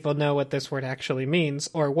many people know what this word actually means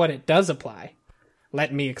or what it does apply.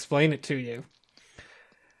 Let me explain it to you.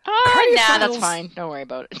 Nah, that's Cardiophiles- fine. Don't worry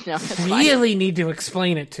about it. No, it's fine. Really need to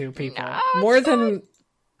explain it to people. No, More than...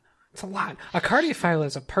 It's a lot. A cardiophile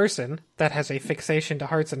is a person that has a fixation to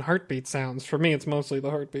hearts and heartbeat sounds. For me, it's mostly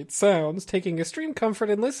the heartbeat sounds, taking extreme comfort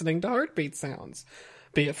in listening to heartbeat sounds.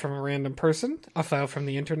 Be it from a random person, a file from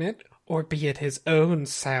the internet, or be it his own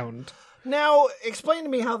sound. Now, explain to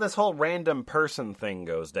me how this whole random person thing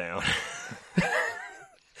goes down.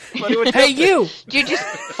 But it would Hey, just- you! You just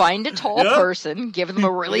find a tall Yeah. person, give them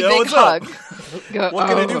a really Yeah, big what's up? hug. Go, What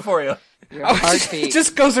can I do for you? Your He heartbeat.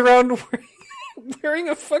 just goes around wearing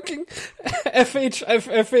a fucking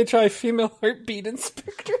FHI female heartbeat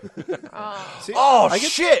inspector. See, Oh, I get-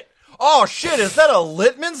 shit! Oh, shit, is that a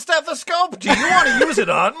Littman stethoscope? Do you want to use it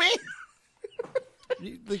on me?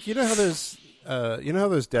 Like, you know how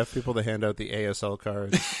there's deaf people that hand out the ASL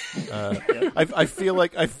cards. I feel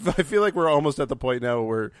like we're almost at the point now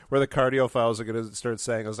where the cardiophiles are going to start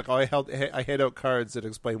saying, "I was like, oh, I hand out cards that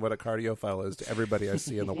explain what a cardiophile is to everybody I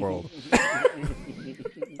see in the world."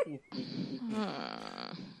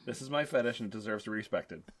 This is my fetish and it deserves to be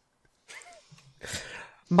respected.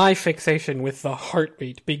 My fixation with the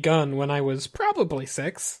heartbeat begun when I was probably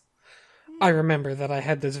 6. I remember that I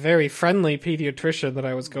had this very friendly pediatrician that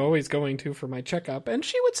I was always going to for my checkup, and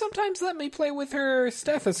she would sometimes let me play with her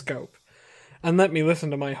stethoscope and let me listen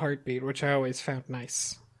to my heartbeat, which I always found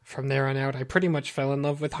nice. From there on out, I pretty much fell in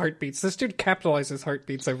love with heartbeats. This dude capitalizes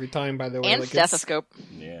heartbeats every time, by the way. and like, it's- stethoscope.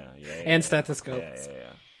 Yeah. And stethoscope.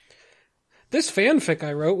 Yeah. This fanfic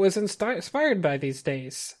I wrote was inspired by these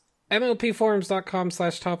days.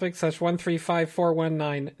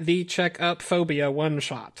 MLPforums.com/topic/135419, the Check-Up Phobia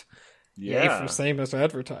one-shot. Yay for famous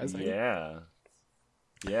advertising. Yeah,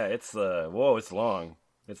 it's it's long.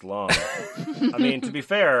 It's long. I mean, to be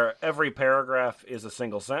fair, every paragraph is a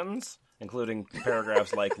single sentence, including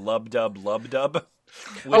paragraphs like lub-dub.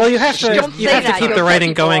 Well, you have to Don't say that, keep you'll the cut writing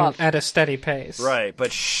people going off. at a steady pace. Right,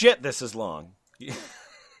 but shit, this is long.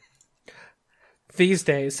 These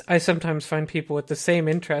days, I sometimes find people with the same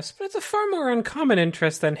interest, but it's a far more uncommon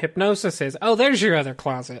interest than hypnosis is. Oh, there's your other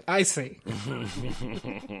closet. I see.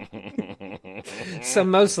 So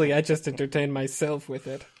mostly, I just entertain myself with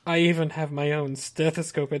it. I even have my own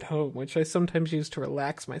stethoscope at home, which I sometimes use to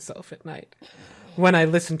relax myself at night. When I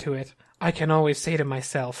listen to it, I can always say to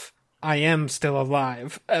myself, I am still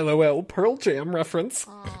alive. LOL Pearl Jam reference.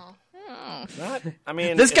 I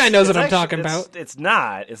mean, This guy knows what I'm talking it's- about. It's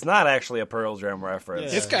not. It's not actually a Pearl Jam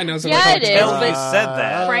reference. This guy knows what Yeah, I'm it talking is, about. They but said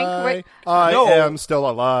that. Frank, I No. am still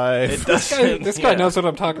alive. It doesn't. This guy knows what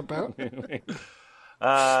I'm talking about.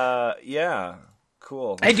 Yeah.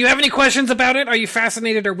 Cool. Hey, do you have any questions about it? Are you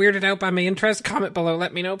fascinated or weirded out by my interest? Comment below.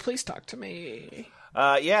 Let me know. Please talk to me.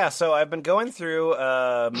 Yeah. So I've been going through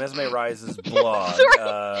Mesme Rise's blog.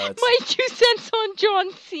 Sorry, It's- my 2 cents on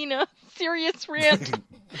John Cena. Serious rant.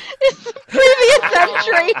 It's the previous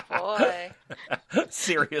entry. Oh, boy.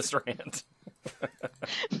 Serious rant.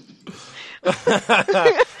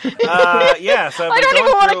 Yeah, so I've I been don't going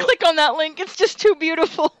even want to through- click on that link. It's just too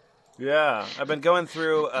beautiful. Yeah, I've been going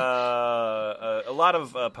through a lot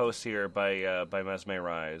of posts here by Mesme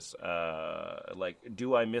Rise. Like,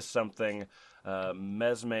 do I miss something?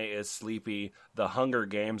 Mesme is sleepy. The Hunger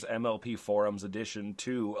Games MLP Forums Edition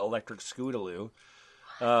 2 Electric Scootaloo.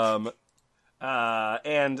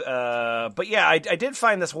 But yeah, I did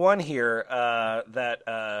find this one here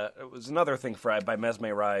that it was another thing by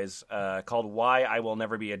Mesme Rise called "Why I Will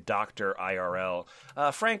Never Be a Doctor IRL."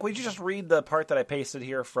 Frank, would you just read the part that I pasted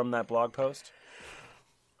here from that blog post?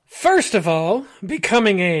 First of all,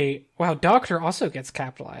 becoming a... Wow, doctor also gets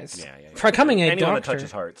capitalized. Yeah. Becoming a Anyone that doctor...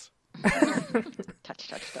 touches hearts.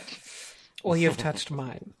 Touch. Well, you've touched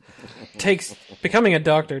mine. Becoming a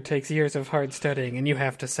doctor takes years of hard studying, and you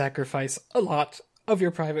have to sacrifice a lot of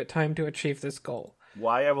your private time to achieve this goal.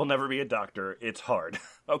 Why I will never be a doctor. It's hard.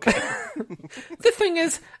 Okay. The thing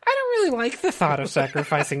is, I don't really like the thought of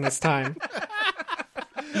sacrificing this time.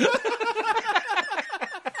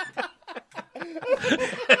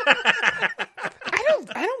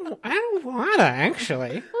 I don't wanna,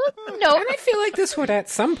 actually. No, And I feel like this would at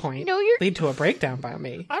some point No, you're- lead to a breakdown by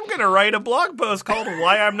me. I'm going to write a blog post called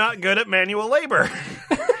Why I'm Not Good at Manual Labor.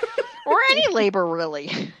 or any labor,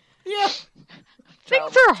 really. Yeah.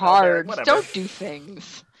 Things are hard. whatever. Don't do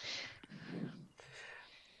things.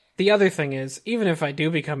 The other thing is, even if I do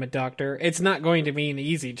become a doctor, it's not going to be an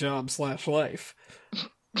easy job/life.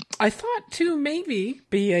 I thought to maybe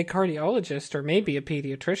be a cardiologist or maybe a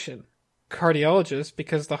pediatrician. Cardiologist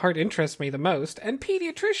because the heart interests me the most, and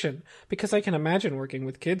pediatrician because I can imagine working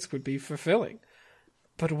with kids would be fulfilling.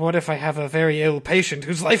 But what if I have a very ill patient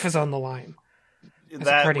whose life is on the line?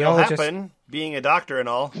 That will cardiologist- happen, being a doctor and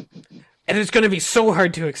all. And it's going to be so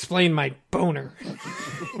hard to explain my boner.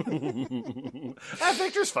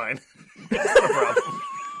 Victor's fine. It's not a problem.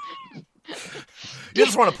 You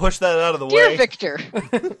just want to push that out of the Dear way. Victor,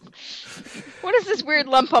 what is this weird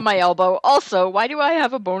lump on my elbow? Also, why do I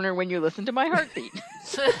have a boner when you listen to my heartbeat?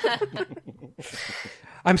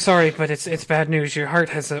 I'm sorry, but it's bad news. Your heart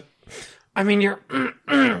has a... I mean, your...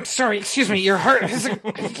 sorry, excuse me. Your heart has a...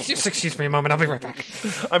 Just excuse me a moment. I'll be right back.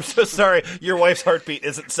 I'm so sorry. Your wife's heartbeat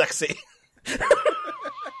isn't sexy.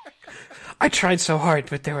 I tried so hard,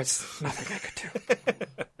 but there was nothing I could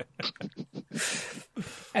do.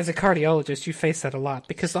 As a cardiologist, you face that a lot,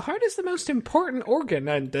 because the heart is the most important organ,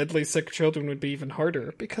 and deadly sick children would be even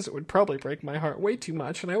harder, because it would probably break my heart way too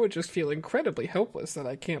much, and I would just feel incredibly helpless that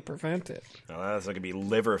I can't prevent it. Oh, that's going to be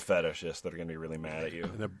liver fetishists that are going to be really mad at you.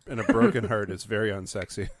 And a broken heart is very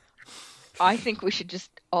unsexy. I think we should just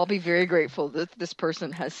all be very grateful that this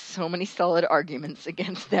person has so many solid arguments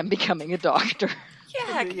against them becoming a doctor.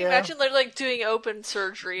 Yeah, can you imagine they're like doing open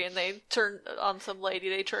surgery and they turn on some lady,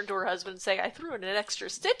 they turn to her husband and say, I threw in an extra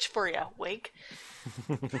stitch for you, wink.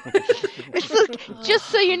 It's like, just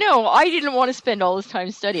so you know, I didn't want to spend all this time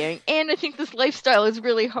studying, and I think this lifestyle is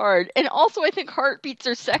really hard, and also I think heartbeats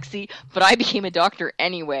are sexy, but I became a doctor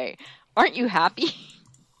anyway. Aren't you happy?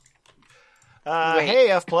 Wait.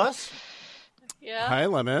 Hey, F+. Yeah. Hi,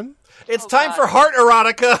 Lemon. It's Oh, time God. for Heart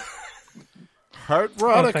Erotica. Heart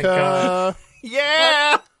thank Erotica. God.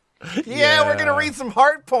 Yeah. Yeah, we're going to read some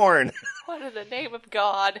heart porn. What in the name of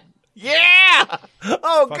God? Yeah!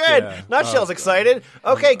 Oh, Fuck good. yeah. Nutshell's Oh, excited.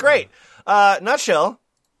 Okay, great. Nutshell.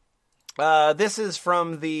 This is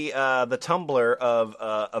from the Tumblr of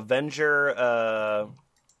Avenger.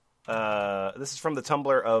 This is from the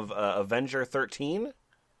Tumblr of Avenger 13.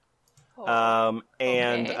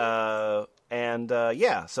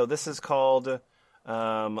 Yeah. So this is called.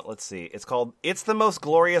 Let's see. It's called "It's the Most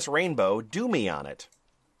Glorious Rainbow." Do me on it.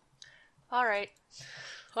 All right.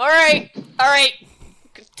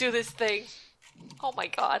 Do this thing. Oh my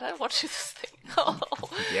God, I want to do this thing.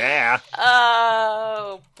 Yeah.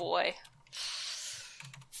 Oh boy.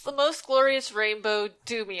 It's the most glorious rainbow.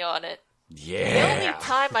 Do me on it. The only Yeah.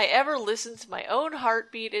 time I ever listen to my own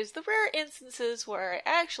heartbeat is the rare instances where I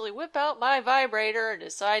actually whip out my vibrator and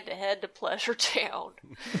decide to head to Pleasure Town.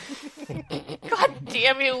 God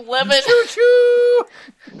damn you, Lemon! Choo-choo!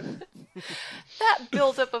 That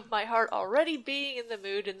buildup of my heart already being in the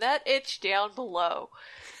mood and that itch down below.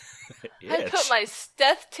 I put my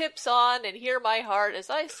stealth tips on and hear my heart as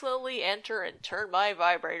I slowly enter and turn my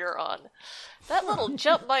vibrator on. That little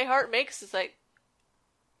jump my heart makes is like,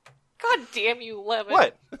 God damn you,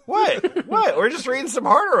 Lemon. What? We're just reading some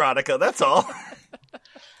heart erotica, that's all.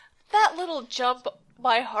 That little jump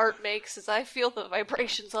my heart makes as I feel the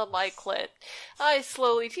vibrations on my clit. I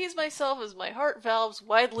slowly tease myself as my heart valves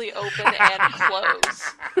widely open and close.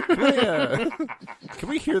 Can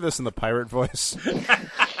we hear this in the pirate voice? Maybe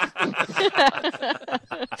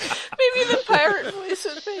the pirate voice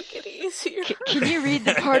would make it easier. Can you read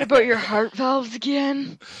the part about your heart valves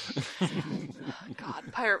again?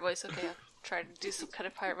 God, pirate voice. Okay, I'm trying to do some kind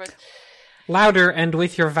of pirate voice. Louder and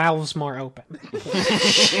with your valves more open.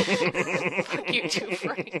 Fuck you too,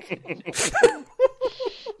 Frank.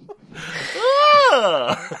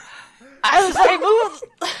 As I move...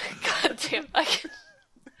 God damn, I can...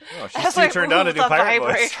 She's As too I turned on to move do the pirate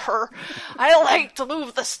voice. vibrator, I like to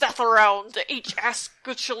move the stuff around to each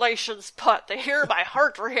escalation's putt to hear my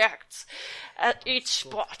heart reacts at each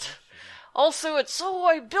spot. Also, it's so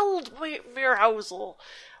I build my arousal.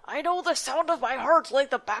 I know the sound of my heart like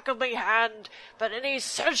the back of my hand, but in these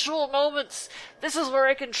sensual moments, this is where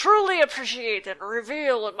I can truly appreciate and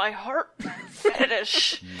reveal in my heart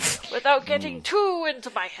fetish, without getting too into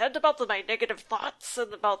my head about my negative thoughts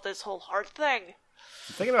and about this whole heart thing.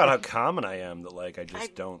 Thinking about how common I am that I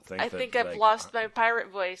just don't think. I that, think I've lost my pirate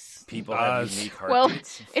voice. People have unique Well,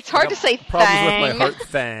 heartbeats. it's hard to say Problems thang. with my heart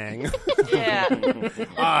thang. Yeah.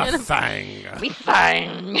 Thang. We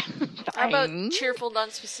thang. How about Thang. cheerful,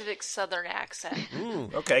 non-specific Southern accent?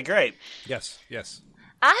 Okay, great. Yes, yes.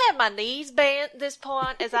 I have my knees bent at this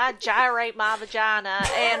point as I gyrate my vagina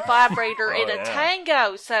and vibrator in a yeah.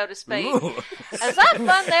 tango, so to speak. Ooh. As I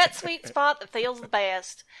find that sweet spot that feels the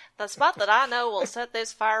best, the spot that I know will set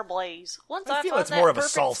this fire ablaze. Once I feel find it's that more of a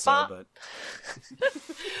perfect salsa, spot, but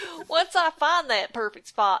once I find that perfect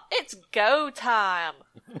spot, it's go time.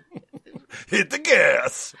 hit the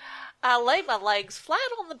gas. I lay my legs flat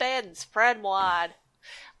on the bed and spread 'em wide.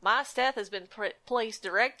 My steth has been placed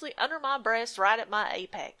directly under my breast right at my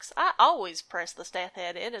apex. I always press the steth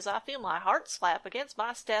head in as I feel my heart slap against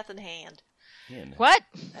my steth hand. What?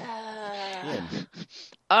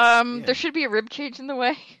 Ian. There should be a rib cage in the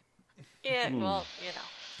way. Yeah, well, you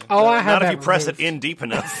know. Oh, I had Not if that you press removed. it in deep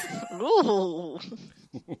enough. Ooh.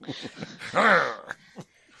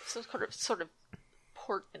 Some sort of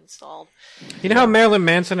port installed. You know how Marilyn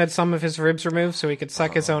Manson had some of his ribs removed so he could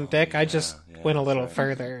suck his own dick? I just went a little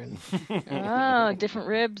further. And... Ah, different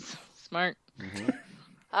ribs. Smart.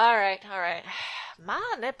 Alright.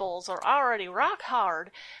 My nipples are already rock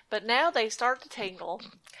hard, but now they start to tingle.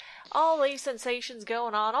 All these sensations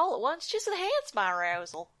going on all at once just enhance my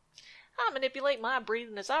arousal. I manipulate my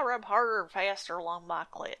breathing as I rub harder and faster along my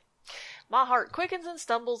clit. My heart quickens and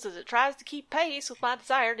stumbles as it tries to keep pace with my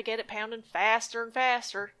desire to get it pounding faster and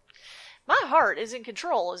faster. My heart is in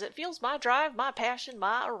control as it feels my drive, my passion,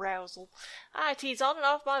 my arousal. I tease on and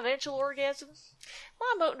off my eventual orgasm.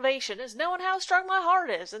 My motivation is knowing how strong my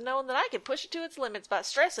heart is and knowing that I can push it to its limits by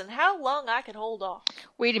stressing how long I can hold off.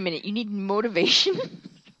 Wait a minute. You need motivation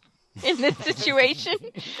in this situation?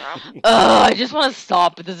 I just want to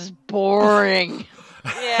stop, but this is boring.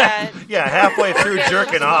 Yeah. Yeah, halfway through Orgasms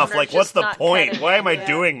jerking off, are what's just the not point? cutting Why am I it.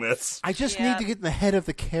 doing this? I just Yeah. need to get in the head of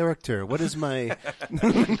the character. What is my What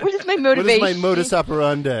is my what motivation? is my modus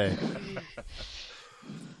operandi?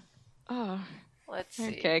 Oh, Let's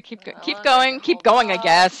see. okay, keep Well, going, keep going. I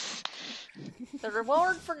guess. The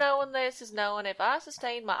reward for knowing this is knowing if I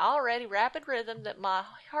sustain my already rapid rhythm that my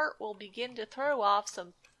heart will begin to throw off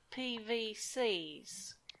some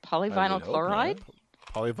PVCs. Polyvinyl chloride.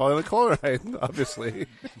 Polyvinyl chloride, obviously.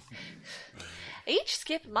 Each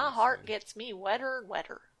skip in my heart gets me wetter and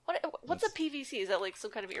wetter. What's a PVC? Is that like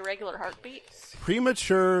some kind of irregular heartbeat?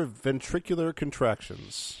 Premature ventricular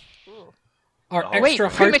contractions. Or wait, extra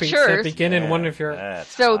heartbeats that prematures? begin in one of your... That's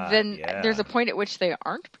So hot, then yeah. there's a point at which they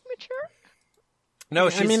aren't premature? No,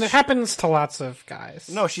 I mean, it happens to lots of guys.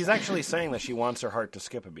 No, she's actually saying that she wants her heart to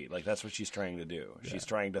skip a beat. Like, that's what she's trying to do. She's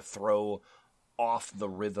trying to throw off the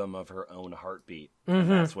rhythm of her own heartbeat. And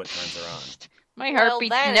that's what turns her on. My Well,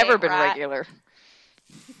 heartbeat's that never ain't been right. regular.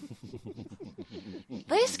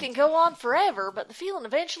 This can go on forever, but the feeling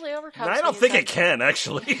eventually overcomes I me don't as think I- it can,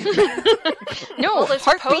 actually. No, Well, this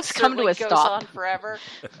heartbeats poster, come to a like, goes stop. on forever.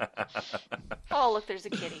 Oh, look, there's a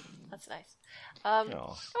kitty. That's nice. Oh.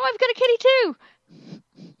 Oh, I've got a kitty too.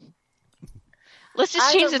 Let's just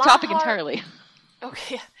Either change the my topic heart- entirely.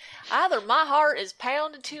 Okay. Either my heart is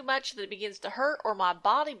pounding too much that it begins to hurt, or my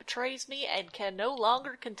body betrays me and can no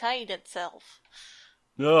longer contain itself.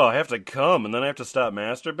 No, I have to come, and then I have to stop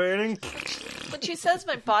masturbating? When she says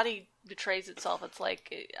my body betrays itself, it's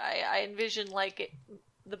like I envision like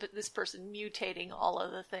this person mutating all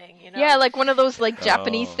of the thing, you know? Yeah, like one of those like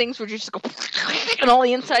Japanese things where you just go and all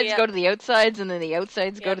the insides Yeah. go to the outsides and then the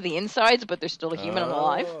outsides go Yeah. to the insides, but there's still a human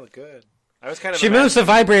alive. Oh, good. I was kind of She moves the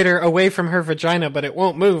vibrator away from her vagina, but it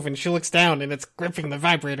won't move, and she looks down, and it's gripping the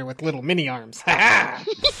vibrator with little mini arms. Ha ha!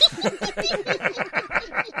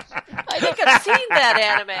 I think I've seen that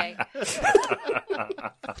anime.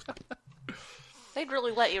 They'd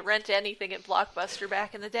really let you rent anything at Blockbuster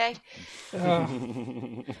back in the day.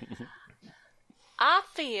 I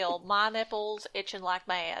feel my nipples itching like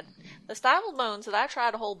mad. The stifled moans that I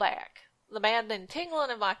try to hold back. The maddening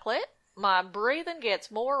tingling in my clit. My breathing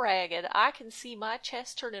gets more ragged. I can see my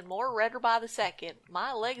chest turning more redder by the second.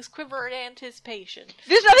 My legs quiver in anticipation.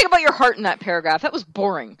 There's nothing about your heart in that paragraph. That was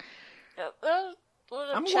boring.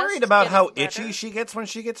 I'm worried about how itchy she gets when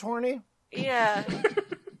she gets horny. Yeah.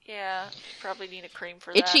 Yeah. Probably need a cream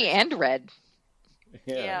for that. Itchy and red.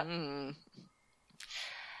 Yeah. Mm.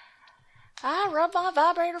 I rub my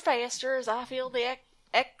vibrator faster as I feel the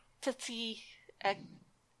ecstasy.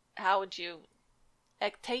 How would you?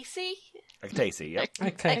 Ecstasy? Ecstasy, yep.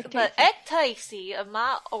 Okay. The ecstasy of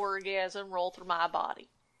my orgasm roll through my body.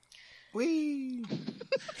 Whee!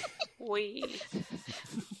 Wee.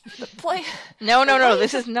 No.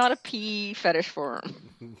 This is not a pee fetish forum.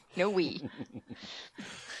 No wee.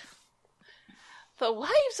 The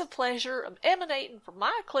waves of pleasure emanating from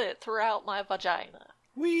my clit throughout my vagina.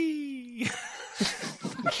 Wee.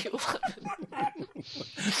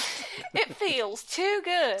 It feels too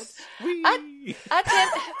good. Wee.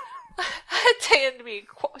 I tend to be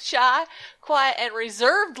shy, quiet, and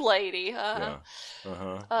reserved lady. But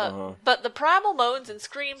the primal moans and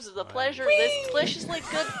screams of the pleasure this deliciously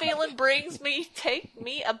good feeling brings me take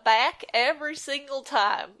me aback every single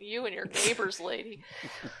time. You and your neighbors, lady.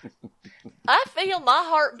 I feel my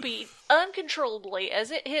heart beat uncontrollably as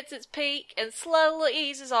it hits its peak and slowly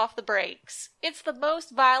eases off the brakes. It's the most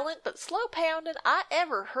violent but slow pounding I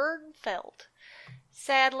ever heard and felt.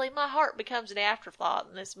 Sadly, my heart becomes an afterthought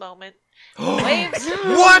in this moment. Waves.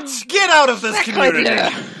 What? Get out of this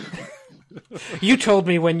community! You told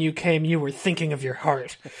me when you came you were thinking of your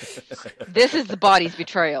heart. This is the body's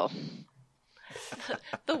betrayal.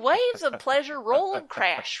 The waves of pleasure roll and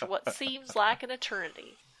crash for what seems like an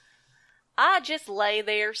eternity. I just lay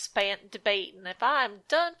there spent debating if I am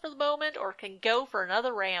done for the moment or can go for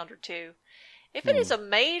another round or two. If it is a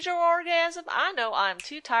major orgasm, I know I am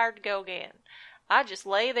too tired to go again. I just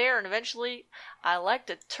lay there and eventually I like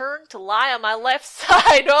to turn to lie on my left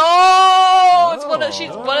side. Oh, she's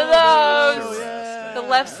one of those. The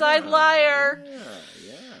left side liar.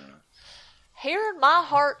 Hearing my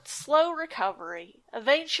heart's slow recovery,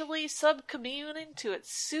 eventually subcommuning to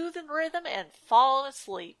its soothing rhythm and falling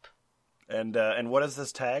asleep. And what is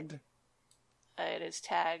this tagged? It is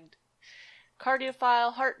tagged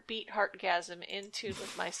Cardiophile Heartbeat Heartgasm in tune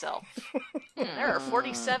with myself. There are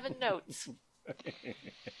 47 notes.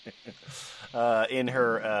 In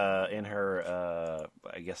her,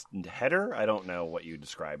 I guess, header. I don't know what you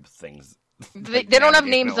describe things. They don't have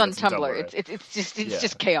names on elements in Tumblr. It's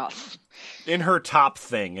just chaos. In her top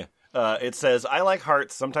thing, it says, "I like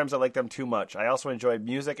hearts. Sometimes I like them too much. I also enjoy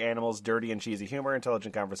music, animals, dirty and cheesy humor,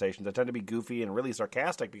 intelligent conversations. I tend to be goofy and really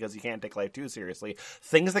sarcastic because you can't take life too seriously.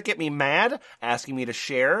 Things that get me mad: asking me to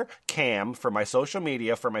share cam for my social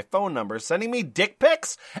media, for my phone number, sending me dick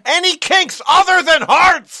pics, any kinks other than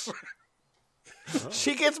hearts."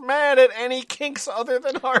 She gets mad at any kinks other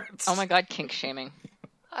than hearts. Oh my god, kink shaming.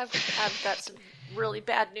 I've got some really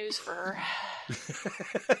bad news for her.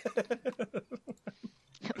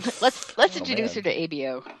 Let's introduce her to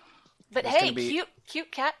ABO. But It's hey, gonna be- cute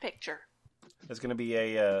cat picture. There's going to be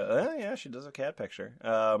a yeah, she does a cat picture.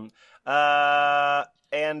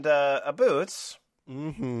 Boots.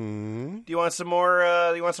 Mm-hmm. Do you want some more?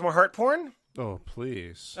 Heart porn? Oh,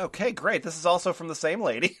 please. Okay, great. This is also from the same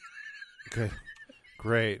lady. Okay,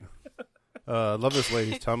 great. Love this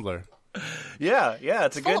lady's Tumblr. yeah,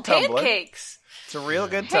 it's a Full good of Tumblr. pancakes. It's a real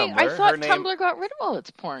good Hey, Tumblr. I thought Her name... Tumblr got rid of all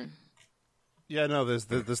its porn. Yeah, no,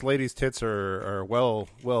 this lady's tits are well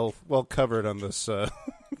covered on this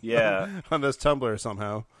Yeah, on this Tumblr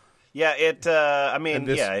somehow. yeah. And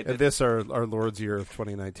this our Lord's year of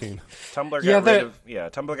 2019.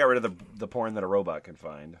 Tumblr got rid of the porn that a robot can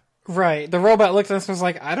find. Right. The robot looked at us and was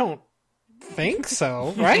like, I don't think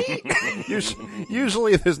so, right?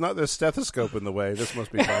 Usually there's not this stethoscope in the way. This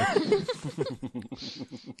must be fine.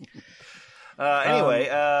 Anyway,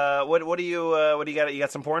 what do you got? You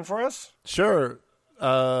got some porn for us? Sure.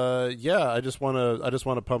 Yeah, I just want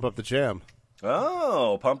to pump up the jam.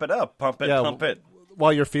 Oh, pump it up, pump it, Yeah, pump it.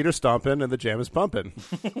 While your feet are stomping and the jam is pumping.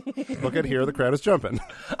 Look at here, the crowd is jumping.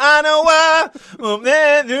 I know why.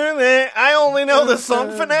 I only know the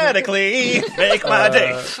song phonetically. Make my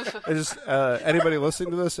day. I just anybody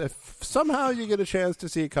listening to this, if somehow you get a chance to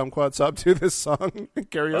see Kumquat Sub do this song in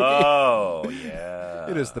karaoke, Oh yeah,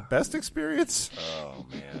 it is the best experience. Oh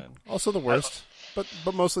man. Also the worst, but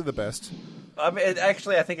mostly the best. I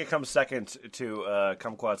think it comes second to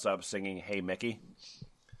Kumquat's Up singing "Hey Mickey."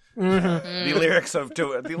 Mm-hmm. The lyrics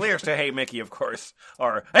to "Hey Mickey," of course,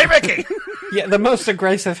 are "Hey Mickey, Yeah, the most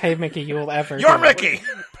aggressive "Hey Mickey" you will ever you're do. Mickey."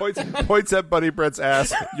 Points at Buddy Brett's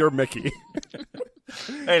ass. You're Mickey.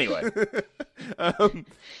 Anyway,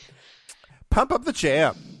 Pump up the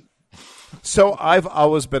jam. So I've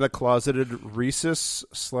always been a closeted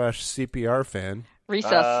Rhesus/CPR fan.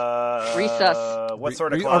 Resus. What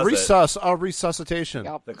sort of A closet? resuscitation.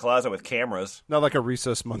 Yep. The closet with cameras. Not like a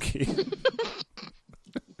rhesus monkey.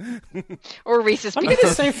 Or Reese's I'm Pieces.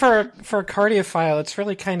 gonna say for a cardiophile, it's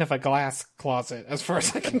really kind of a glass closet, as far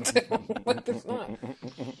as I can tell. Like, it's not.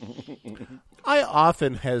 I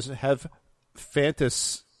often have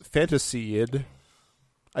fantasied.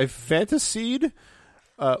 I've fantasied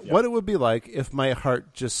what it would be like if my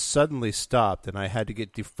heart just suddenly stopped and I had to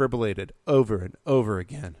get defibrillated over and over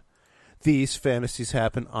again. These fantasies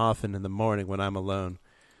happen often in the morning when I'm alone.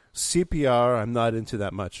 CPR, I'm not into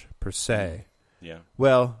that much, per se. Yeah.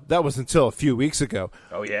 Well, that was until a few weeks ago.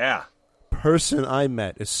 Oh, yeah. Person I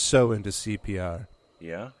met is so into CPR.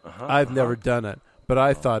 Yeah. Uh-huh. I've never done it, but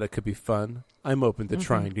I thought it could be fun. I'm open to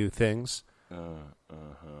trying new things.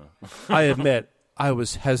 I admit, I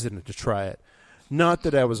was hesitant to try it. Not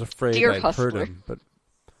that I was afraid Dear I'd hustler. hurt him, but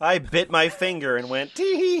I bit my finger and went,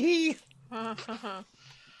 tee-hee-hee.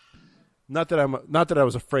 not that I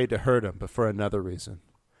was afraid to hurt him, but for another reason.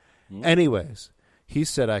 Anyways, he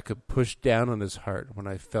said I could push down on his heart when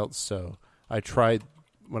I felt so. I tried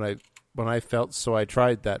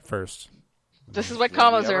that first. This is why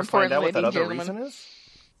commas You are ever find important, out what ladies that and other gentlemen. reason is?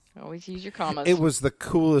 Always use your commas. It was the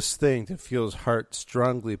coolest thing to feel his heart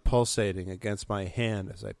strongly pulsating against my hand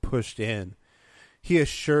as I pushed in. He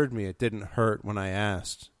assured me it didn't hurt when I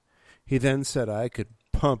asked. He then said I could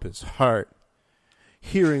pump his heart.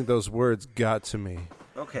 Hearing those words got to me.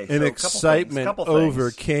 Okay, An so excitement couple things.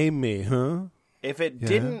 overcame me, huh? If it Yeah.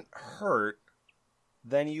 didn't hurt,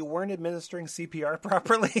 then you weren't administering CPR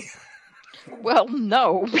properly? Well,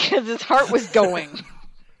 no, because his heart was going.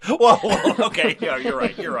 Whoa, okay, yeah, you're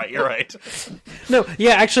right. No,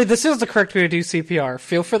 yeah, actually, this is the correct way to do CPR.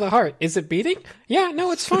 Feel for the heart. Is it beating? Yeah,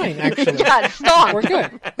 no, it's fine, actually. Yeah, stop. We're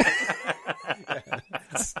good.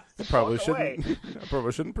 I probably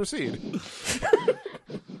shouldn't proceed.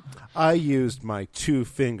 I used my 2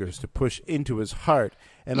 fingers to push into his heart,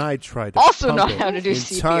 and I tried to Also pump know it how to do in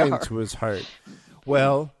CPR. time to his heart.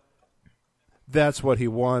 Well, that's what he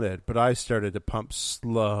wanted, but I started to pump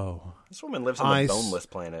slow. This woman lives on I the s- boneless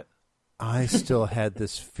planet. I still had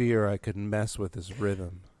this fear I could mess with his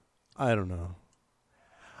rhythm. I don't know.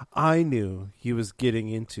 I knew he was getting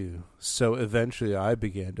into, so eventually I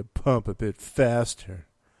began to pump a bit faster.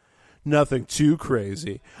 Nothing too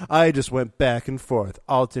crazy. I just went back and forth,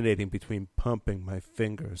 alternating between pumping my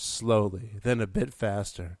fingers slowly, then a bit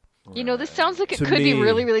faster. You know, this sounds like it To could be me-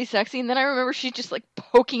 really, really sexy, and then I remember she's just like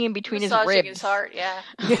poking in between his Massaging ribs. his heart, yeah.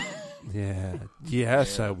 Yeah,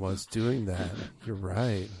 yes, I was doing that. You're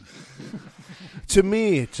right. To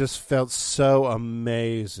me, it just felt so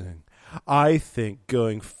amazing. I think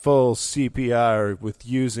going full CPR with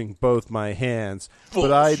using both my hands,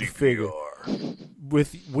 but I'd figure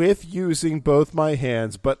with using both my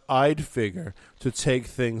hands, but I'd figure to take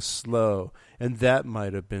things slow, and that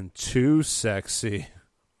might have been too sexy.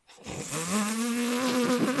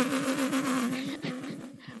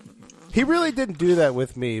 He really didn't do that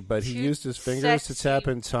with me, but he Too used his fingers to sexy. tap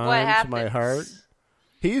in What time to my happens? heart.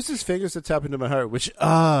 He used his fingers to tap into my heart, which,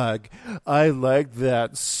 I like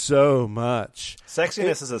that so much.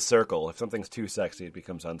 Sexiness is a circle. If something's too sexy, it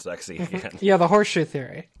becomes unsexy again. Yeah, the horseshoe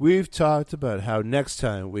theory. We've talked about how next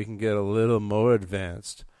time we can get a little more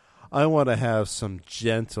advanced. I want to have some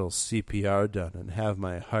gentle CPR done and have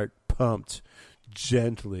my heart pumped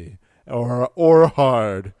gently or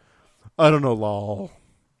hard. I don't know, lol.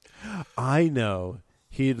 I know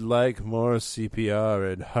he'd like more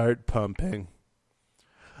CPR and heart pumping.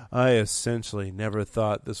 I essentially never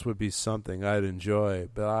thought this would be something I'd enjoy,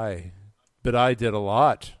 but I did a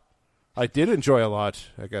lot. I did enjoy a lot,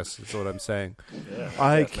 I guess is what I'm saying.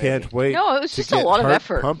 I can't wait No, it was to just a get lot of heart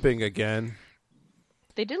effort. pumping again.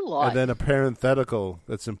 They did a lot. And then a parenthetical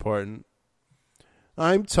that's important.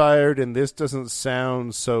 I'm tired and this doesn't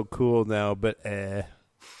sound so cool now, but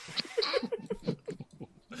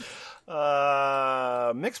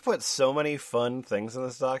Mix put so many fun things in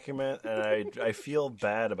this document, and I feel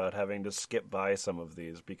bad about having to skip by some of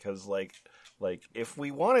these because, like if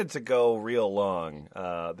we wanted to go real long,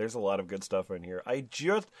 there's a lot of good stuff in here. I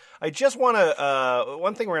just want to.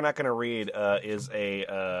 One thing we're not going to read is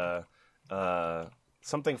a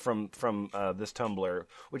something from this Tumblr,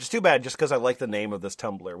 which is too bad, just because I like the name of this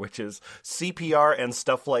Tumblr, which is CPR and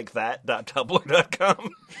stuff like that.tumblr.com.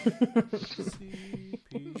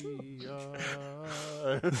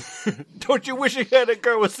 Don't you wish you had a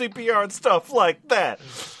girl with CPR and stuff like that?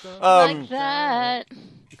 like that.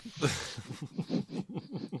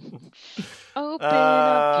 Open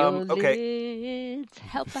up your okay. lids.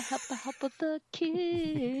 Help with the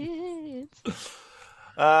kids.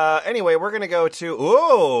 Anyway, we're gonna go to.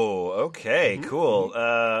 Oh, okay, cool.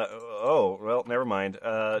 Oh, well, never mind.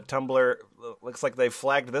 Tumblr looks like they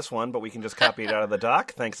flagged this one, but we can just copy it out of the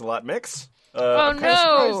doc. Thanks a lot, Mix. Oh I'm kinda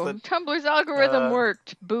surprised no! that- Tumblr's algorithm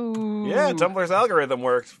worked. Boo. Yeah, Tumblr's algorithm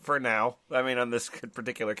worked for now. I mean, on this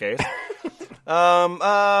particular case.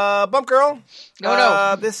 Bump Girl.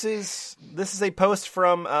 No. This is a post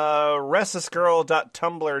from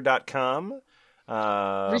recessgirl.tumblr.com.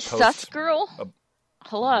 Recess girl.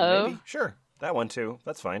 Hello. Maybe? Sure, that one too.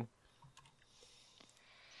 That's fine.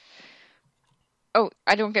 Oh,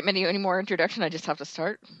 I don't get any more introduction. I just have to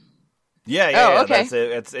start. Oh, okay. That's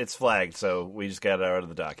it. It's flagged, so we just got it out of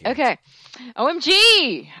the document. Okay.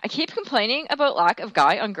 OMG! I keep complaining about lack of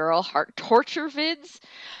guy on girl heart torture vids,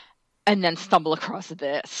 and then stumble across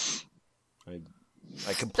this.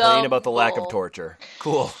 I complain about the lack of Stumble. torture.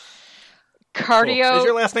 Cool. Cardio. Is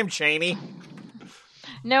your last name Cheney?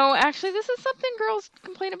 No, actually, this is something girls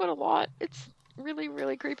complain about a lot. It's really,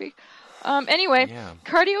 really creepy. Anyway, Yeah.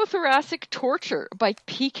 cardiothoracic torture by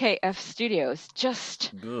PKF Studios.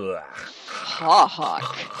 Just Ugh. ha.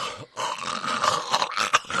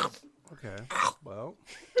 Okay. Well,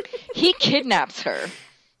 He kidnaps her,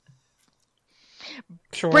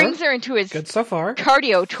 Sure. brings her into his Good so far.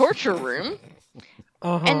 cardio torture room,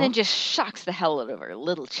 Uh-huh. and then just shocks the hell out of her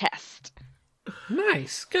little chest.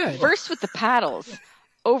 Nice. Good. First with the paddles,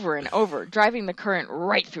 over and over, driving the current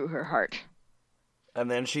right through her heart. And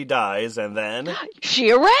then she dies, and then...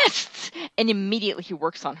 She arrests, and immediately he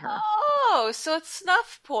works on her. Oh, so it's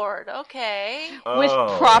snuff porn. Okay. With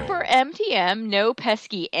Oh. proper MTM, no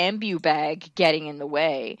pesky ambu bag getting in the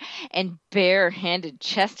way, and bare-handed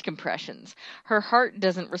chest compressions. Her heart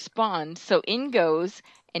doesn't respond, so in goes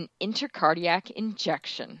an intercardiac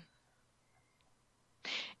injection.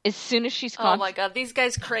 As soon as she's Oh my god, these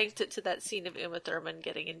guys cranked it to that scene of Uma Thurman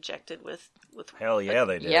getting injected with Hell yeah,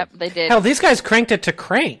 they did. Yep, they did. Hell, these guys cranked it to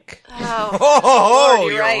crank. Oh, Oh,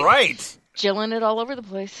 Lord, you're you're right. Jilling it all over the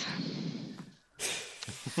place.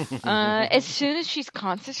 As soon as she's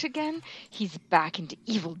conscious again, he's back into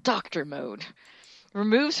evil doctor mode.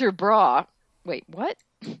 Removes her bra. Wait, what?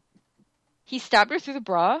 He stabbed her through the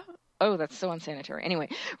bra? Oh, that's so unsanitary. Anyway,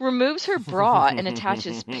 removes her bra and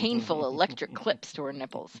attaches painful electric clips to her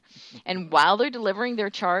nipples. And while they're delivering their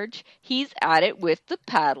charge, he's at it with the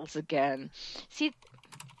paddles again. See,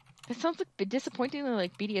 it sounds like disappointingly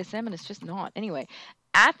like BDSM, and it's just not. Anyway,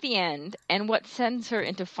 at the end, and what sends her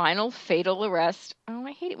into final fatal arrest. Oh,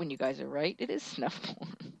 I hate it when you guys are right. It is snuff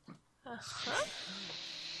porn.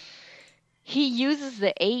 He uses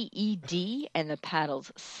the AED and the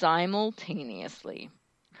paddles simultaneously.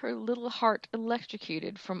 Her little heart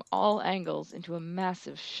electrocuted from all angles into a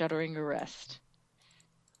massive shuddering arrest.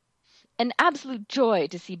 An absolute joy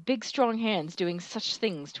to see big strong hands doing such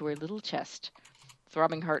things to her little chest.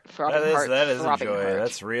 Throbbing heart, throbbing heart, That is a throbbing joy. heart.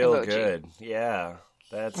 That's real Emoji. good. Yeah.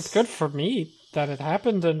 It's good for me that it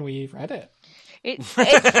happened and we read it. It's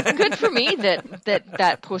good for me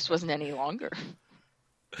that post wasn't any longer.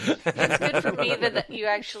 it's good for me that you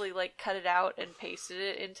actually like cut it out and pasted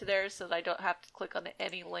it into there, so that I don't have to click on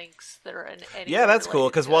any links that are in any. Yeah, that's cool,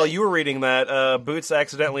 because because while you were reading that, Boots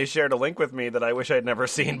accidentally shared a link with me that I wish I'd never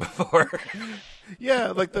seen before.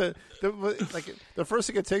 yeah, like the first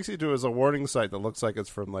thing it takes you to is a warning site that looks like it's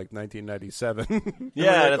from like 1997.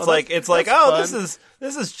 Yeah, and it's like, that's oh, fun.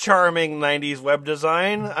 this is charming 90s web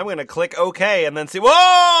design. I'm going to click OK and then see,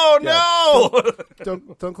 whoa, no!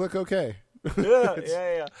 don't click OK.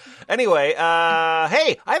 yeah. Anyway, hey,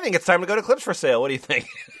 I think it's time to go to Clips for Sale. What do you think?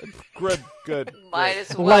 Good. might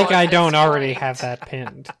as well. Like I at don't this already point. have that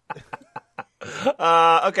pinned.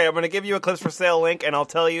 Okay, I'm going to give you a Clips for Sale link, and I'll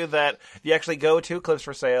tell you that if you actually go to Clips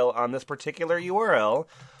for Sale on this particular URL,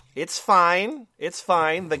 it's fine. It's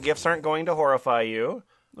fine. The gifts aren't going to horrify you.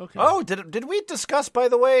 Okay. Oh, did we discuss, by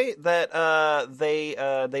the way, that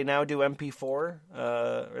they now do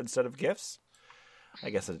MP4 instead of GIFs? I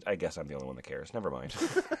guess I'm the only one that cares. Never mind.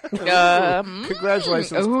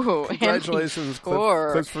 Congratulations. Ooh, Congratulations,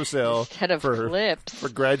 MP4 Clips for Sale instead of clips. for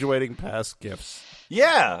graduating past gifts.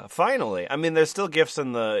 Yeah, finally. I mean, there's still GIFs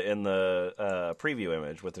in the preview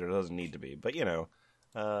image, which there doesn't need to be. But they have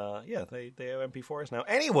MP4s now.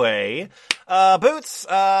 Anyway, Boots.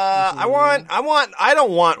 I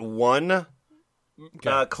don't want one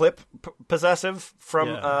clip possessive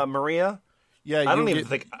from Maria. Yeah, I don't even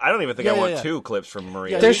think I want two clips from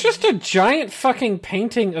Maria. Yeah, There's just a giant fucking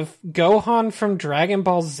painting of Gohan from Dragon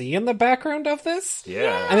Ball Z in the background of this.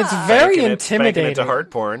 Yeah, And it's very Spanking intimidating. it to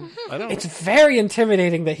hard porn. I don't. It's very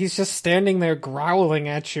intimidating that he's just standing there growling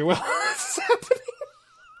at you while it's happening.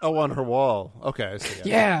 Oh, on her wall. Okay, I see.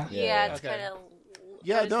 Yeah. Yeah, it's kind of.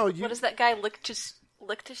 Yeah, no, you. What is that guy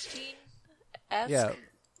Liechtenstein? Yeah.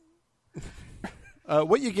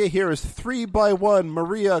 What you get here is 3x1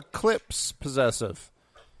 Maria clips possessive.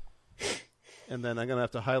 And then I'm going to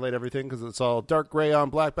have to highlight everything because it's all dark gray on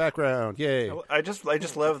black background. Yay. I just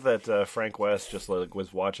love that Frank West just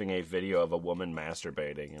was watching a video of a woman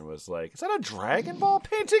masturbating and was like, "Is that a Dragon Ball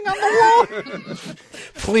painting on the wall?"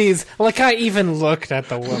 Please, like I even looked at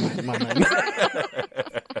the woman.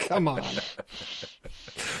 Come on.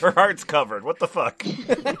 Her heart's covered. What the fuck?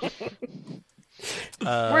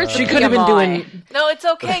 Where's She the could have been PMI? doing. No, it's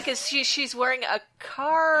okay because she's wearing a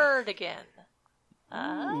cardigan.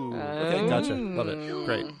 Okay, gotcha. Love it.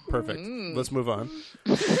 Great. Perfect. Let's move on.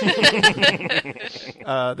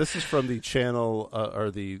 This is from the channel, or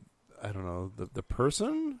the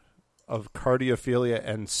person of Cardiophilia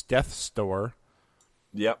and Steth Store.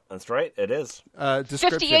 Yep, that's right. It is.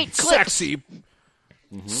 Description: 58 clips.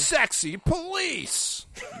 Sexy police.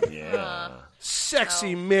 Yeah.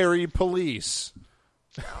 Sexy Mary police.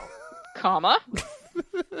 Comma.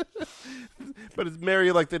 But it's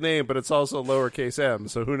Mary like the name, but it's also lowercase m,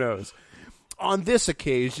 so who knows? On this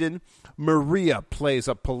occasion, Maria plays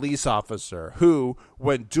a police officer who,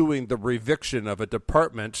 when doing the reviction of a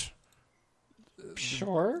department,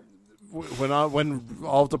 Sure. when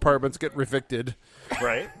all departments get revicted,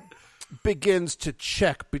 Right. begins to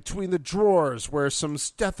check between the drawers where some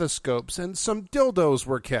stethoscopes and some dildos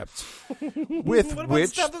were kept, with What about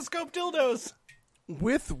which stethoscope dildos?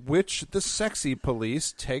 the sexy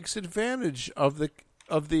police takes advantage of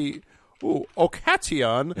the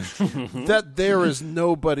occasion that there is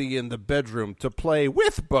nobody in the bedroom to play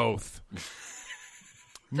with both.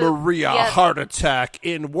 Maria heart attack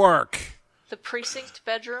in work. The precinct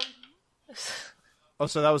bedroom. Oh,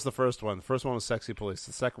 so that was the first one. The first one was sexy police.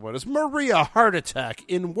 The second one is Maria heart attack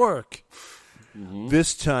in work.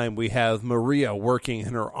 This time we have Maria working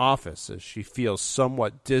in her office as she feels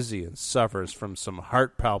somewhat dizzy and suffers from some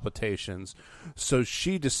heart palpitations. So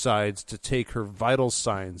she decides to take her vital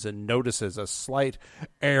signs and notices a slight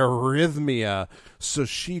arrhythmia. So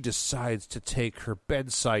she decides to take her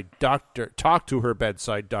talk to her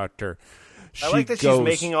bedside doctor. I like that she's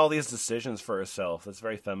making all these decisions for herself. That's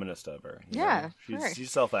very feminist of her. you Yeah, know? very.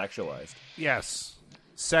 She's self-actualized. Yes.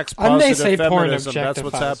 Sex And they positive say porn feminism. That's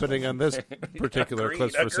what's objectifies happening on this particular Agreed,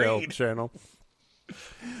 Clips for Sale agreed. channel.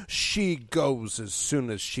 She goes as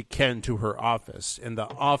soon as she can to her office. In the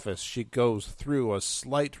office, she goes through a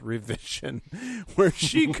slight revision where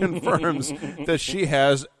she confirms that she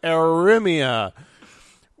has arrhythmia.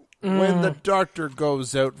 When the doctor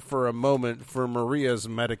goes out for a moment for Maria's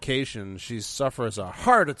medication, she suffers a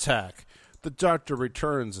heart attack. The doctor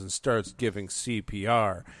returns and starts giving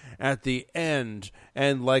CPR. At the end,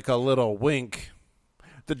 and like a little wink,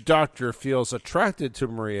 the doctor feels attracted to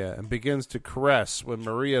Maria and begins to caress when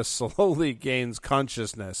Maria slowly gains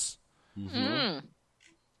consciousness.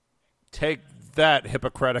 Take that,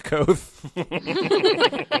 Hippocratic Oath.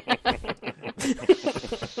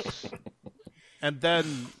 And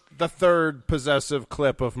then the third possessive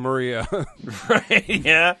clip of Maria. Right?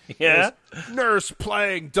 Yeah. Nurse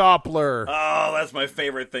playing Doppler. Oh, that's my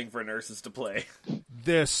favorite thing for nurses to play.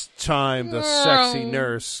 This time, the sexy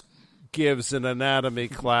nurse gives an anatomy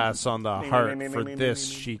class on the heart. For this,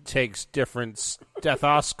 she takes different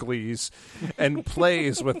stethoscopes and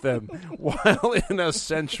plays with them, while in a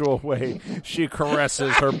sensual way, she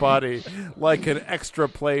caresses her body like an extra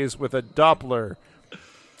plays with a Doppler.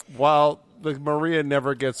 While Maria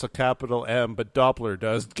never gets a capital M, but Doppler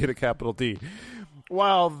does get a capital D.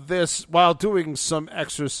 While doing some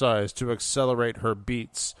exercise to accelerate her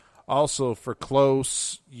beats. Also, for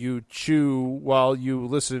close, you chew while you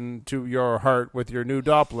listen to your heart with your new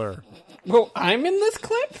Doppler. Well, I'm in this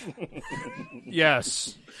clip?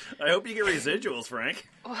 Yes. I hope you get residuals, Frank.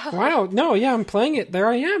 Wow. No, yeah, I'm playing it. There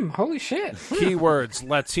I am. Holy shit. Keywords: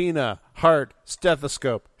 Latina, heart,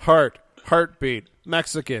 stethoscope, heart, heartbeat,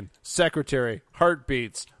 Mexican, secretary,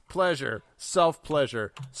 heartbeats, pleasure,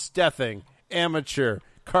 self-pleasure, stething, amateur,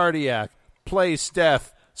 cardiac, play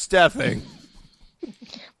stething.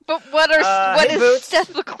 But what hey, is Boots.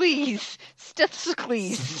 Stethocles?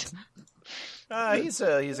 Stethocles. He's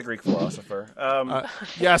a Greek philosopher.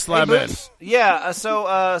 Yes, Hey, Lemon. Boots. Yeah. So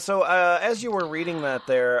as you were reading that,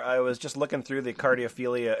 there, I was just looking through the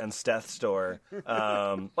Cardiophilia and Steth store.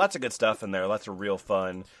 Lots of good stuff in there. Lots of real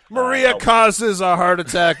fun. Maria causes a heart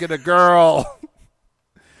attack in a girl.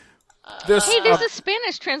 This Hey, there's a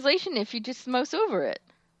Spanish translation if you just mouse over it.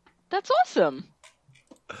 That's awesome.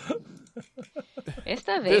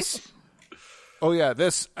 Esta vez. Oh yeah,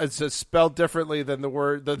 this is spelled differently than the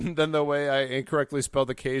way I incorrectly spelled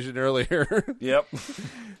occasion earlier. Yep.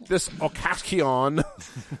 This occasion,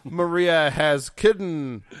 Maria has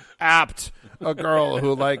kidnapped a girl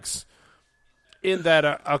who likes, in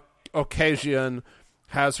that occasion,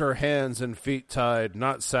 has her hands and feet tied,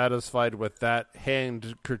 not satisfied with that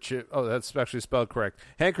handkerchief. Oh, that's actually spelled correct.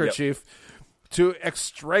 Handkerchief to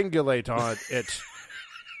strangulate on it.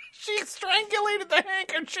 She strangulated the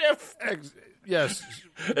handkerchief. Yes.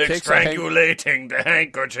 Strangulating the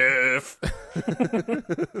handkerchief.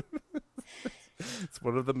 It's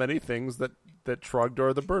one of the many things that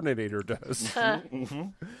Trogdor the Burninator does.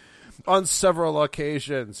 On several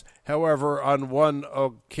occasions. However, on one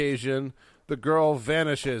occasion, the girl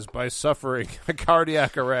vanishes by suffering a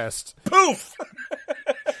cardiac arrest. Poof!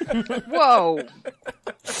 Whoa.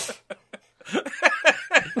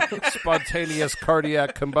 Spontaneous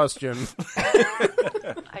cardiac combustion.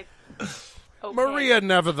 Okay. Maria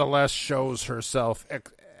nevertheless shows herself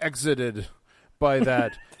exited by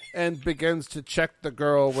that and begins to check the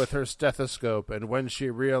girl with her stethoscope. And when she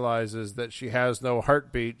realizes that she has no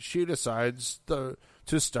heartbeat, she decides to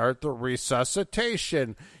start the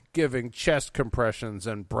resuscitation, giving chest compressions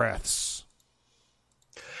and breaths.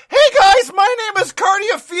 Hey guys, my name is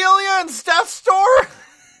Cardiophilia in Steph Store.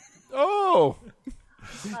 Oh!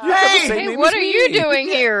 Hey, what are you doing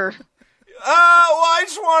here? Well, I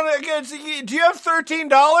just want to get. Do you have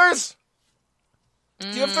 $13? Do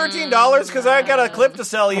you have $13? Because I got a clip to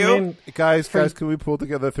sell you. I mean, Guys, can we pull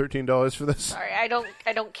together $13 for this? Sorry, I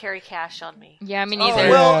don't carry cash on me. Yeah, me neither.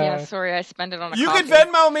 well- yeah, sorry, I spent it on a you coffee. can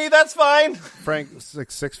Venmo me. That's fine. Frank, it's like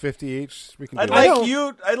 $6.50 each. We can do I'd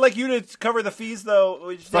that. like you to cover the fees,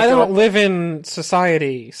 though. I don't live in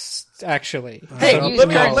society, actually. Hey, I'll let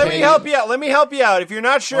pay- me help you out. Let me help you out. If you're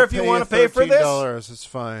not sure I'll if you pay want to pay for this, $13. It's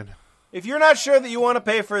fine. if you're not sure that you want to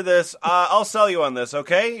pay for this, I'll sell you on this.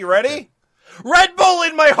 Okay, you ready? Red Bull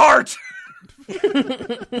in my heart.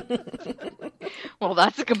 Well,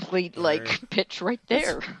 that's a complete, pitch right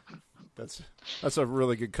there. That's a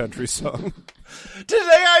really good country song.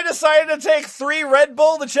 Today I decided to take 3 Red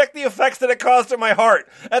Bull to check the effects that it caused in my heart.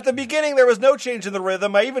 At the beginning, there was no change in the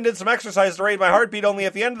rhythm. I even did some exercise to raise my heartbeat, only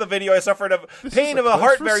at the end of the video I suffered a pain of a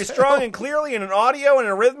heart very strong and clearly, and an audio and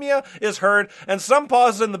an arrhythmia is heard, and some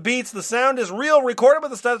pauses in the beats. The sound is real, recorded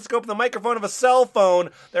with the stethoscope and the microphone of a cell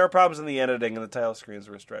phone. There were problems in the editing, and the title screens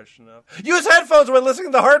were stretched enough. Use headphones when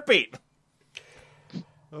listening to the heartbeat.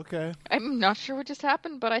 Okay. I'm not sure what just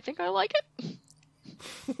happened, but I think I like it.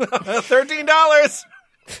 $13.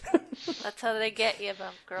 That's how they get you,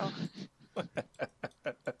 bump girl.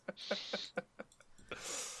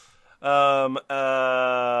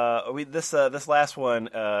 This last one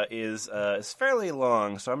is fairly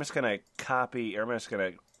long, so I'm just gonna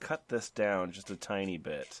cut this down just a tiny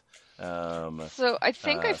bit. So I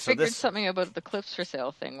think I so figured this- something about the clips for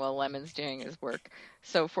sale thing while Lemon's doing his work.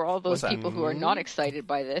 So for all those What's that? people who are not excited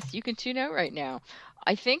by this, you can tune out right now.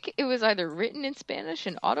 I think it was either written in Spanish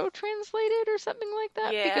and auto-translated or something like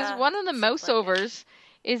that. Yeah, because one of the something like mouse-overs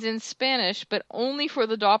is in Spanish, but only for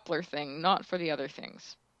the Doppler thing, not for the other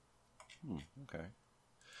things. Okay.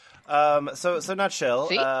 So nutshell.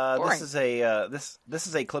 See? Boring. This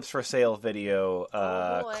is a clips for sale video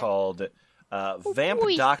Oh, boy. called Vamp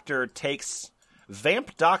boy. Doctor takes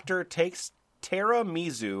Tara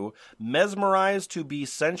Mizu mesmerized to be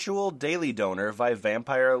sensual daily donor by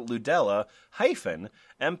vampire Ludella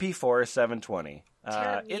 -MP4 720.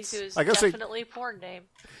 Tiramisu is I gotta say- definitely a porn name.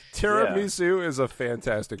 Tiramisu is a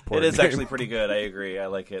fantastic porn It is name. actually pretty good. I agree. I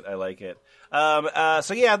like it.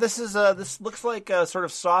 So yeah, this looks like a sort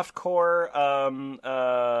of softcore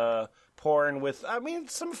porn with,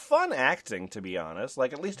 some fun acting, to be honest.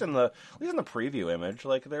 Like at least in the preview image,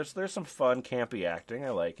 like there's some fun campy acting.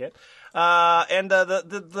 I like it. And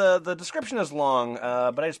the description is long,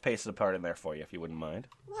 but I just pasted a part in there for you if you wouldn't mind.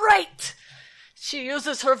 Right! She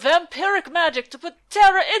uses her vampiric magic to put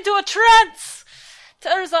Tara into a trance!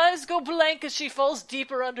 Tara's eyes go blank as she falls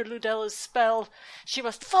deeper under Ludella's spell. She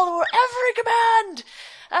must follow her every command!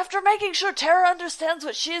 After making sure Tara understands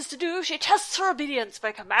what she is to do, she tests her obedience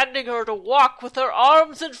by commanding her to walk with her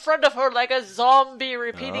arms in front of her like a zombie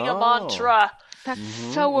repeating a mantra. That's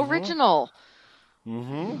so original.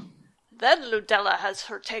 Then Ludella has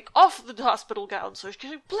her take off the hospital gown so she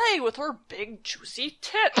can play with her big juicy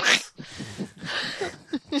tits.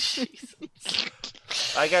 Jesus.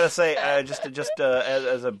 I gotta say, just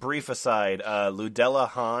as a brief aside, Ludella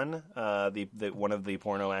Hahn, the one of the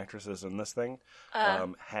porno actresses in this thing,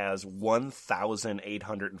 has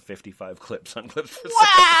 1,855 clips on Clips for Sale.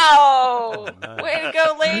 Wow! Way to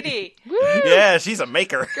go, lady! Woo! Yeah, she's a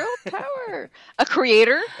maker. Girl power. A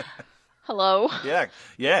creator. Hello.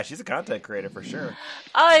 Yeah, she's a content creator for sure.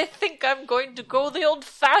 I think I'm going to go the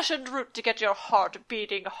old-fashioned route to get your heart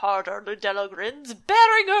beating harder, Ludella grins,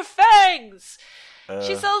 baring her fangs!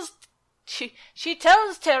 She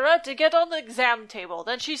tells Tara to get on the exam table.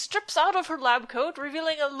 Then she strips out of her lab coat,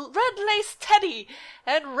 revealing a red lace teddy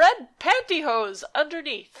and red pantyhose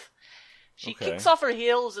underneath. She Okay. kicks off her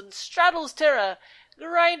heels and straddles Tara,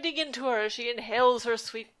 grinding into her as she inhales her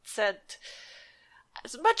sweet scent.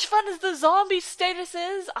 As much fun as the zombie status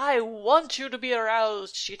is, I want you to be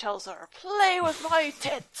aroused, she tells her. Play with my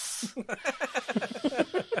tits.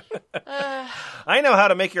 I know how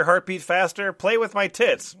to make your heart beat faster. Play with my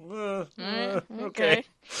tits. Okay.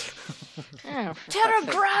 Oh, for Tara fuck's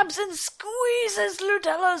sake. grabs and squeezes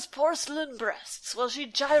Ludella's porcelain breasts while she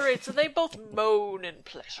gyrates and they both moan in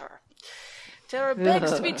pleasure. Tara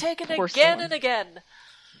begs to be taken Porcelain. again and again.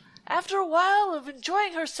 After a while of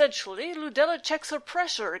enjoying her sensually, Ludella checks her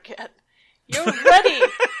pressure again. You're ready!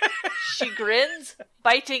 She grins,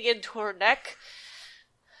 biting into her neck.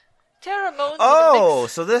 Tara moans Oh, and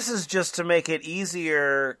mix- so this is just to make it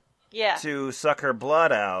easier yeah, to suck her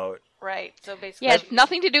blood out. right. So basically, Yeah, it's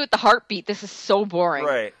nothing to do with the heartbeat. This is so boring.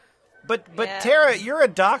 Right. But Yeah. Tara, you're a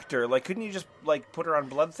doctor. Like, couldn't you just put her on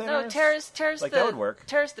blood thinners? no, Tara's Like, the that would work.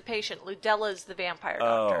 Tara's the patient. Ludella's the vampire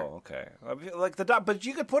doctor. Oh, okay. I mean, like but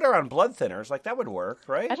you could put her on blood thinners. Like that would work,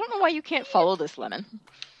 right? I don't know why you can't follow this, Lemon.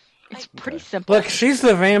 It's pretty simple. Look, she's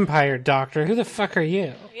the vampire doctor. Who the fuck are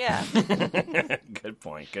you? Yeah. Good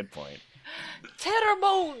point. Good point. Tara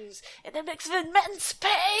moans in a mix of immense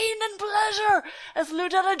pain and pleasure as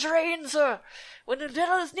Ludella drains her. When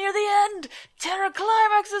Ludella is near the end, Tara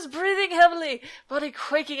climaxes, breathing heavily, body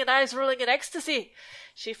quaking and eyes rolling in ecstasy.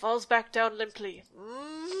 She falls back down limply.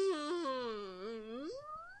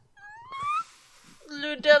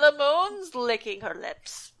 Ludella moans, licking her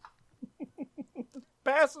lips.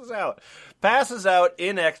 Passes out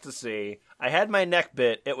in ecstasy. I had my neck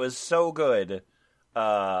bit. It was so good.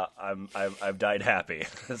 I've died happy.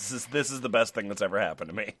 This is the best thing that's ever happened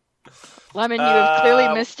to me. Lemon, you have clearly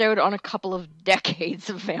missed out on a couple of decades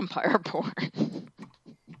of vampire porn.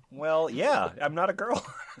 Well, yeah, I'm not a girl.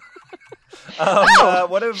 Oh,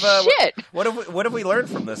 shit! What have we learned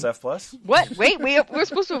from this F+? What? Wait, we're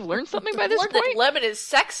supposed to have learned something by this Learned that point? Lemon is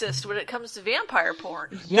sexist when it comes to vampire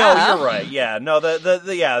porn. Yeah. No, you're right. Yeah, no,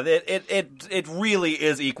 it really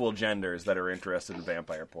is equal genders that are interested in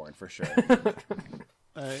vampire porn for sure.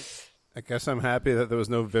 I guess I'm happy that there was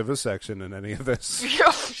no vivisection in any of this.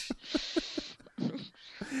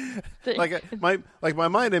 My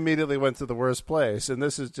mind immediately went to the worst place, and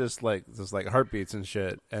this is just like heartbeats and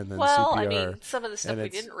shit, and then Well, CPR. I mean, some of the stuff and we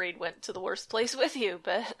it's- didn't read went to the worst place with you,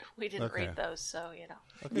 but we didn't Okay. read those, so you know.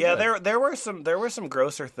 Yeah, there were some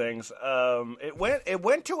grosser things. It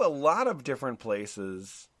went to a lot of different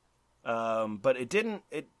places, but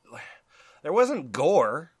there wasn't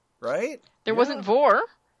gore, right? There wasn't vor.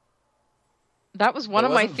 That was one There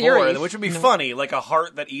of my wasn't theories. vor, which would be funny, like a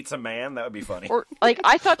heart that eats a man. That would be funny. Or like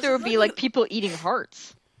I thought there would be like people eating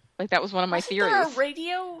hearts. Like that was one of my Wasn't theories. there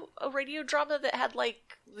a radio drama that had like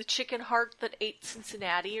the chicken heart that ate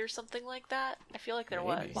Cincinnati or something like that? I feel like there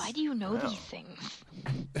was. Why do you know these things?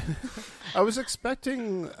 I was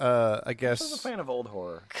expecting, I guess, I was a fan of old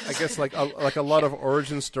horror. I guess like a lot of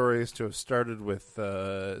origin stories to have started with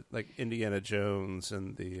like Indiana Jones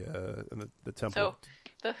and the temple.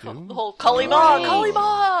 So the whole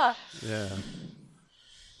Kalima! Yeah.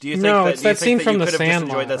 Do you think No, that, it's do you that think scene that from you The could have just Sandlot,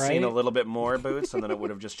 enjoyed that scene a right? little bit more, Boots, and then it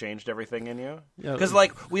would have just changed everything in you? Yeah. Because,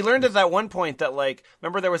 like, we learned at that one point that, like,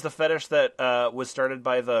 remember there was the fetish that was started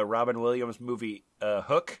by the Robin Williams movie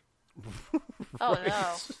Hook? Oh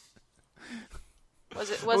no. Was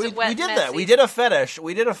it we wet did and that. messy? We did a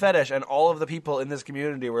fetish, and all of the people in this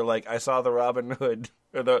community were like, I saw the Robin Hood,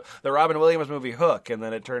 or the Robin Williams movie Hook, and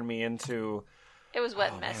then it turned me into... It was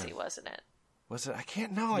wet and messy, wasn't it? Was it? I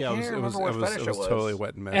can't know. I Yeah, can't remember what fetish it was totally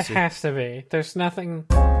wet and It messy. has to be. There's nothing.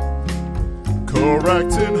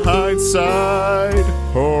 Correct in hindsight.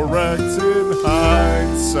 Correct in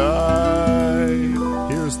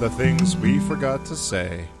hindsight. Here's the things we forgot to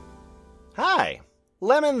say. Hi,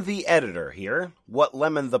 Lemon the editor here. What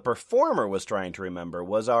Lemon the performer was trying to remember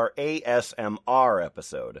was our ASMR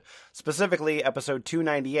episode, specifically episode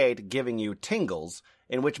 298, Giving You Tingles,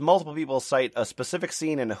 in which multiple people cite a specific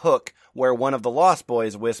scene in Hook where one of the Lost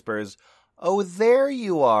Boys whispers, "Oh, there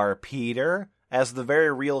you are, Peter," as the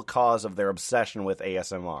very real cause of their obsession with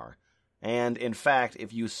ASMR. And, in fact,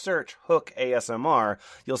 if you search Hook ASMR,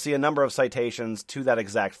 you'll see a number of citations to that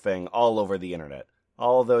exact thing all over the internet.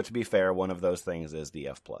 Although, to be fair, one of those things is the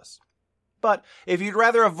F+. But if you'd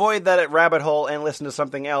rather avoid that rabbit hole and listen to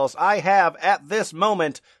something else, I have, at this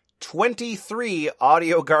moment, 23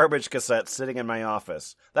 audio garbage cassettes sitting in my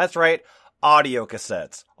office. That's right, audio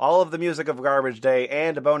cassettes. All of the music of Garbage Day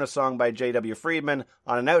and a bonus song by J.W. Friedman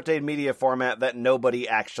on an outdated media format that nobody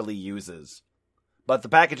actually uses. But the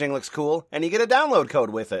packaging looks cool, and you get a download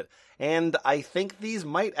code with it. And I think these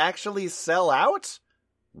might actually sell out?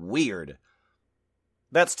 Weird.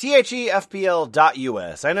 That's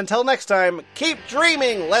thefpl.us. And until next time, keep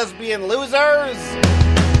dreaming, lesbian losers!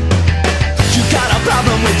 You got a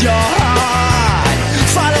problem with your heart.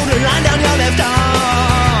 Follow the line down your left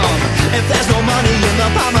arm. If there's no money in the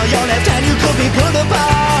palm of your left hand, you could be pulled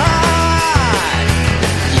apart.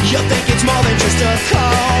 You think it's more than just a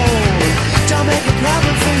cold. Don't make a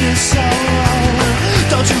problem for yourself.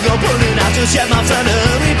 go pulling out to share my friend.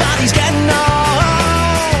 Everybody's getting old.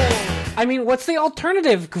 I mean, what's the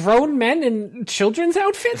alternative? Grown men in children's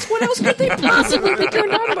outfits? What else could they possibly be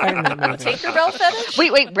turned on by in that movie? Tinkerbell fetish?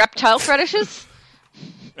 Wait, reptile fetishes?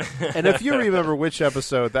 And if you remember which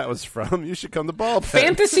episode that was from, you should come to Ball Pit.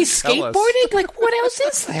 Fantasy Tell us. skateboarding? Like, what else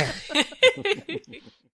is there?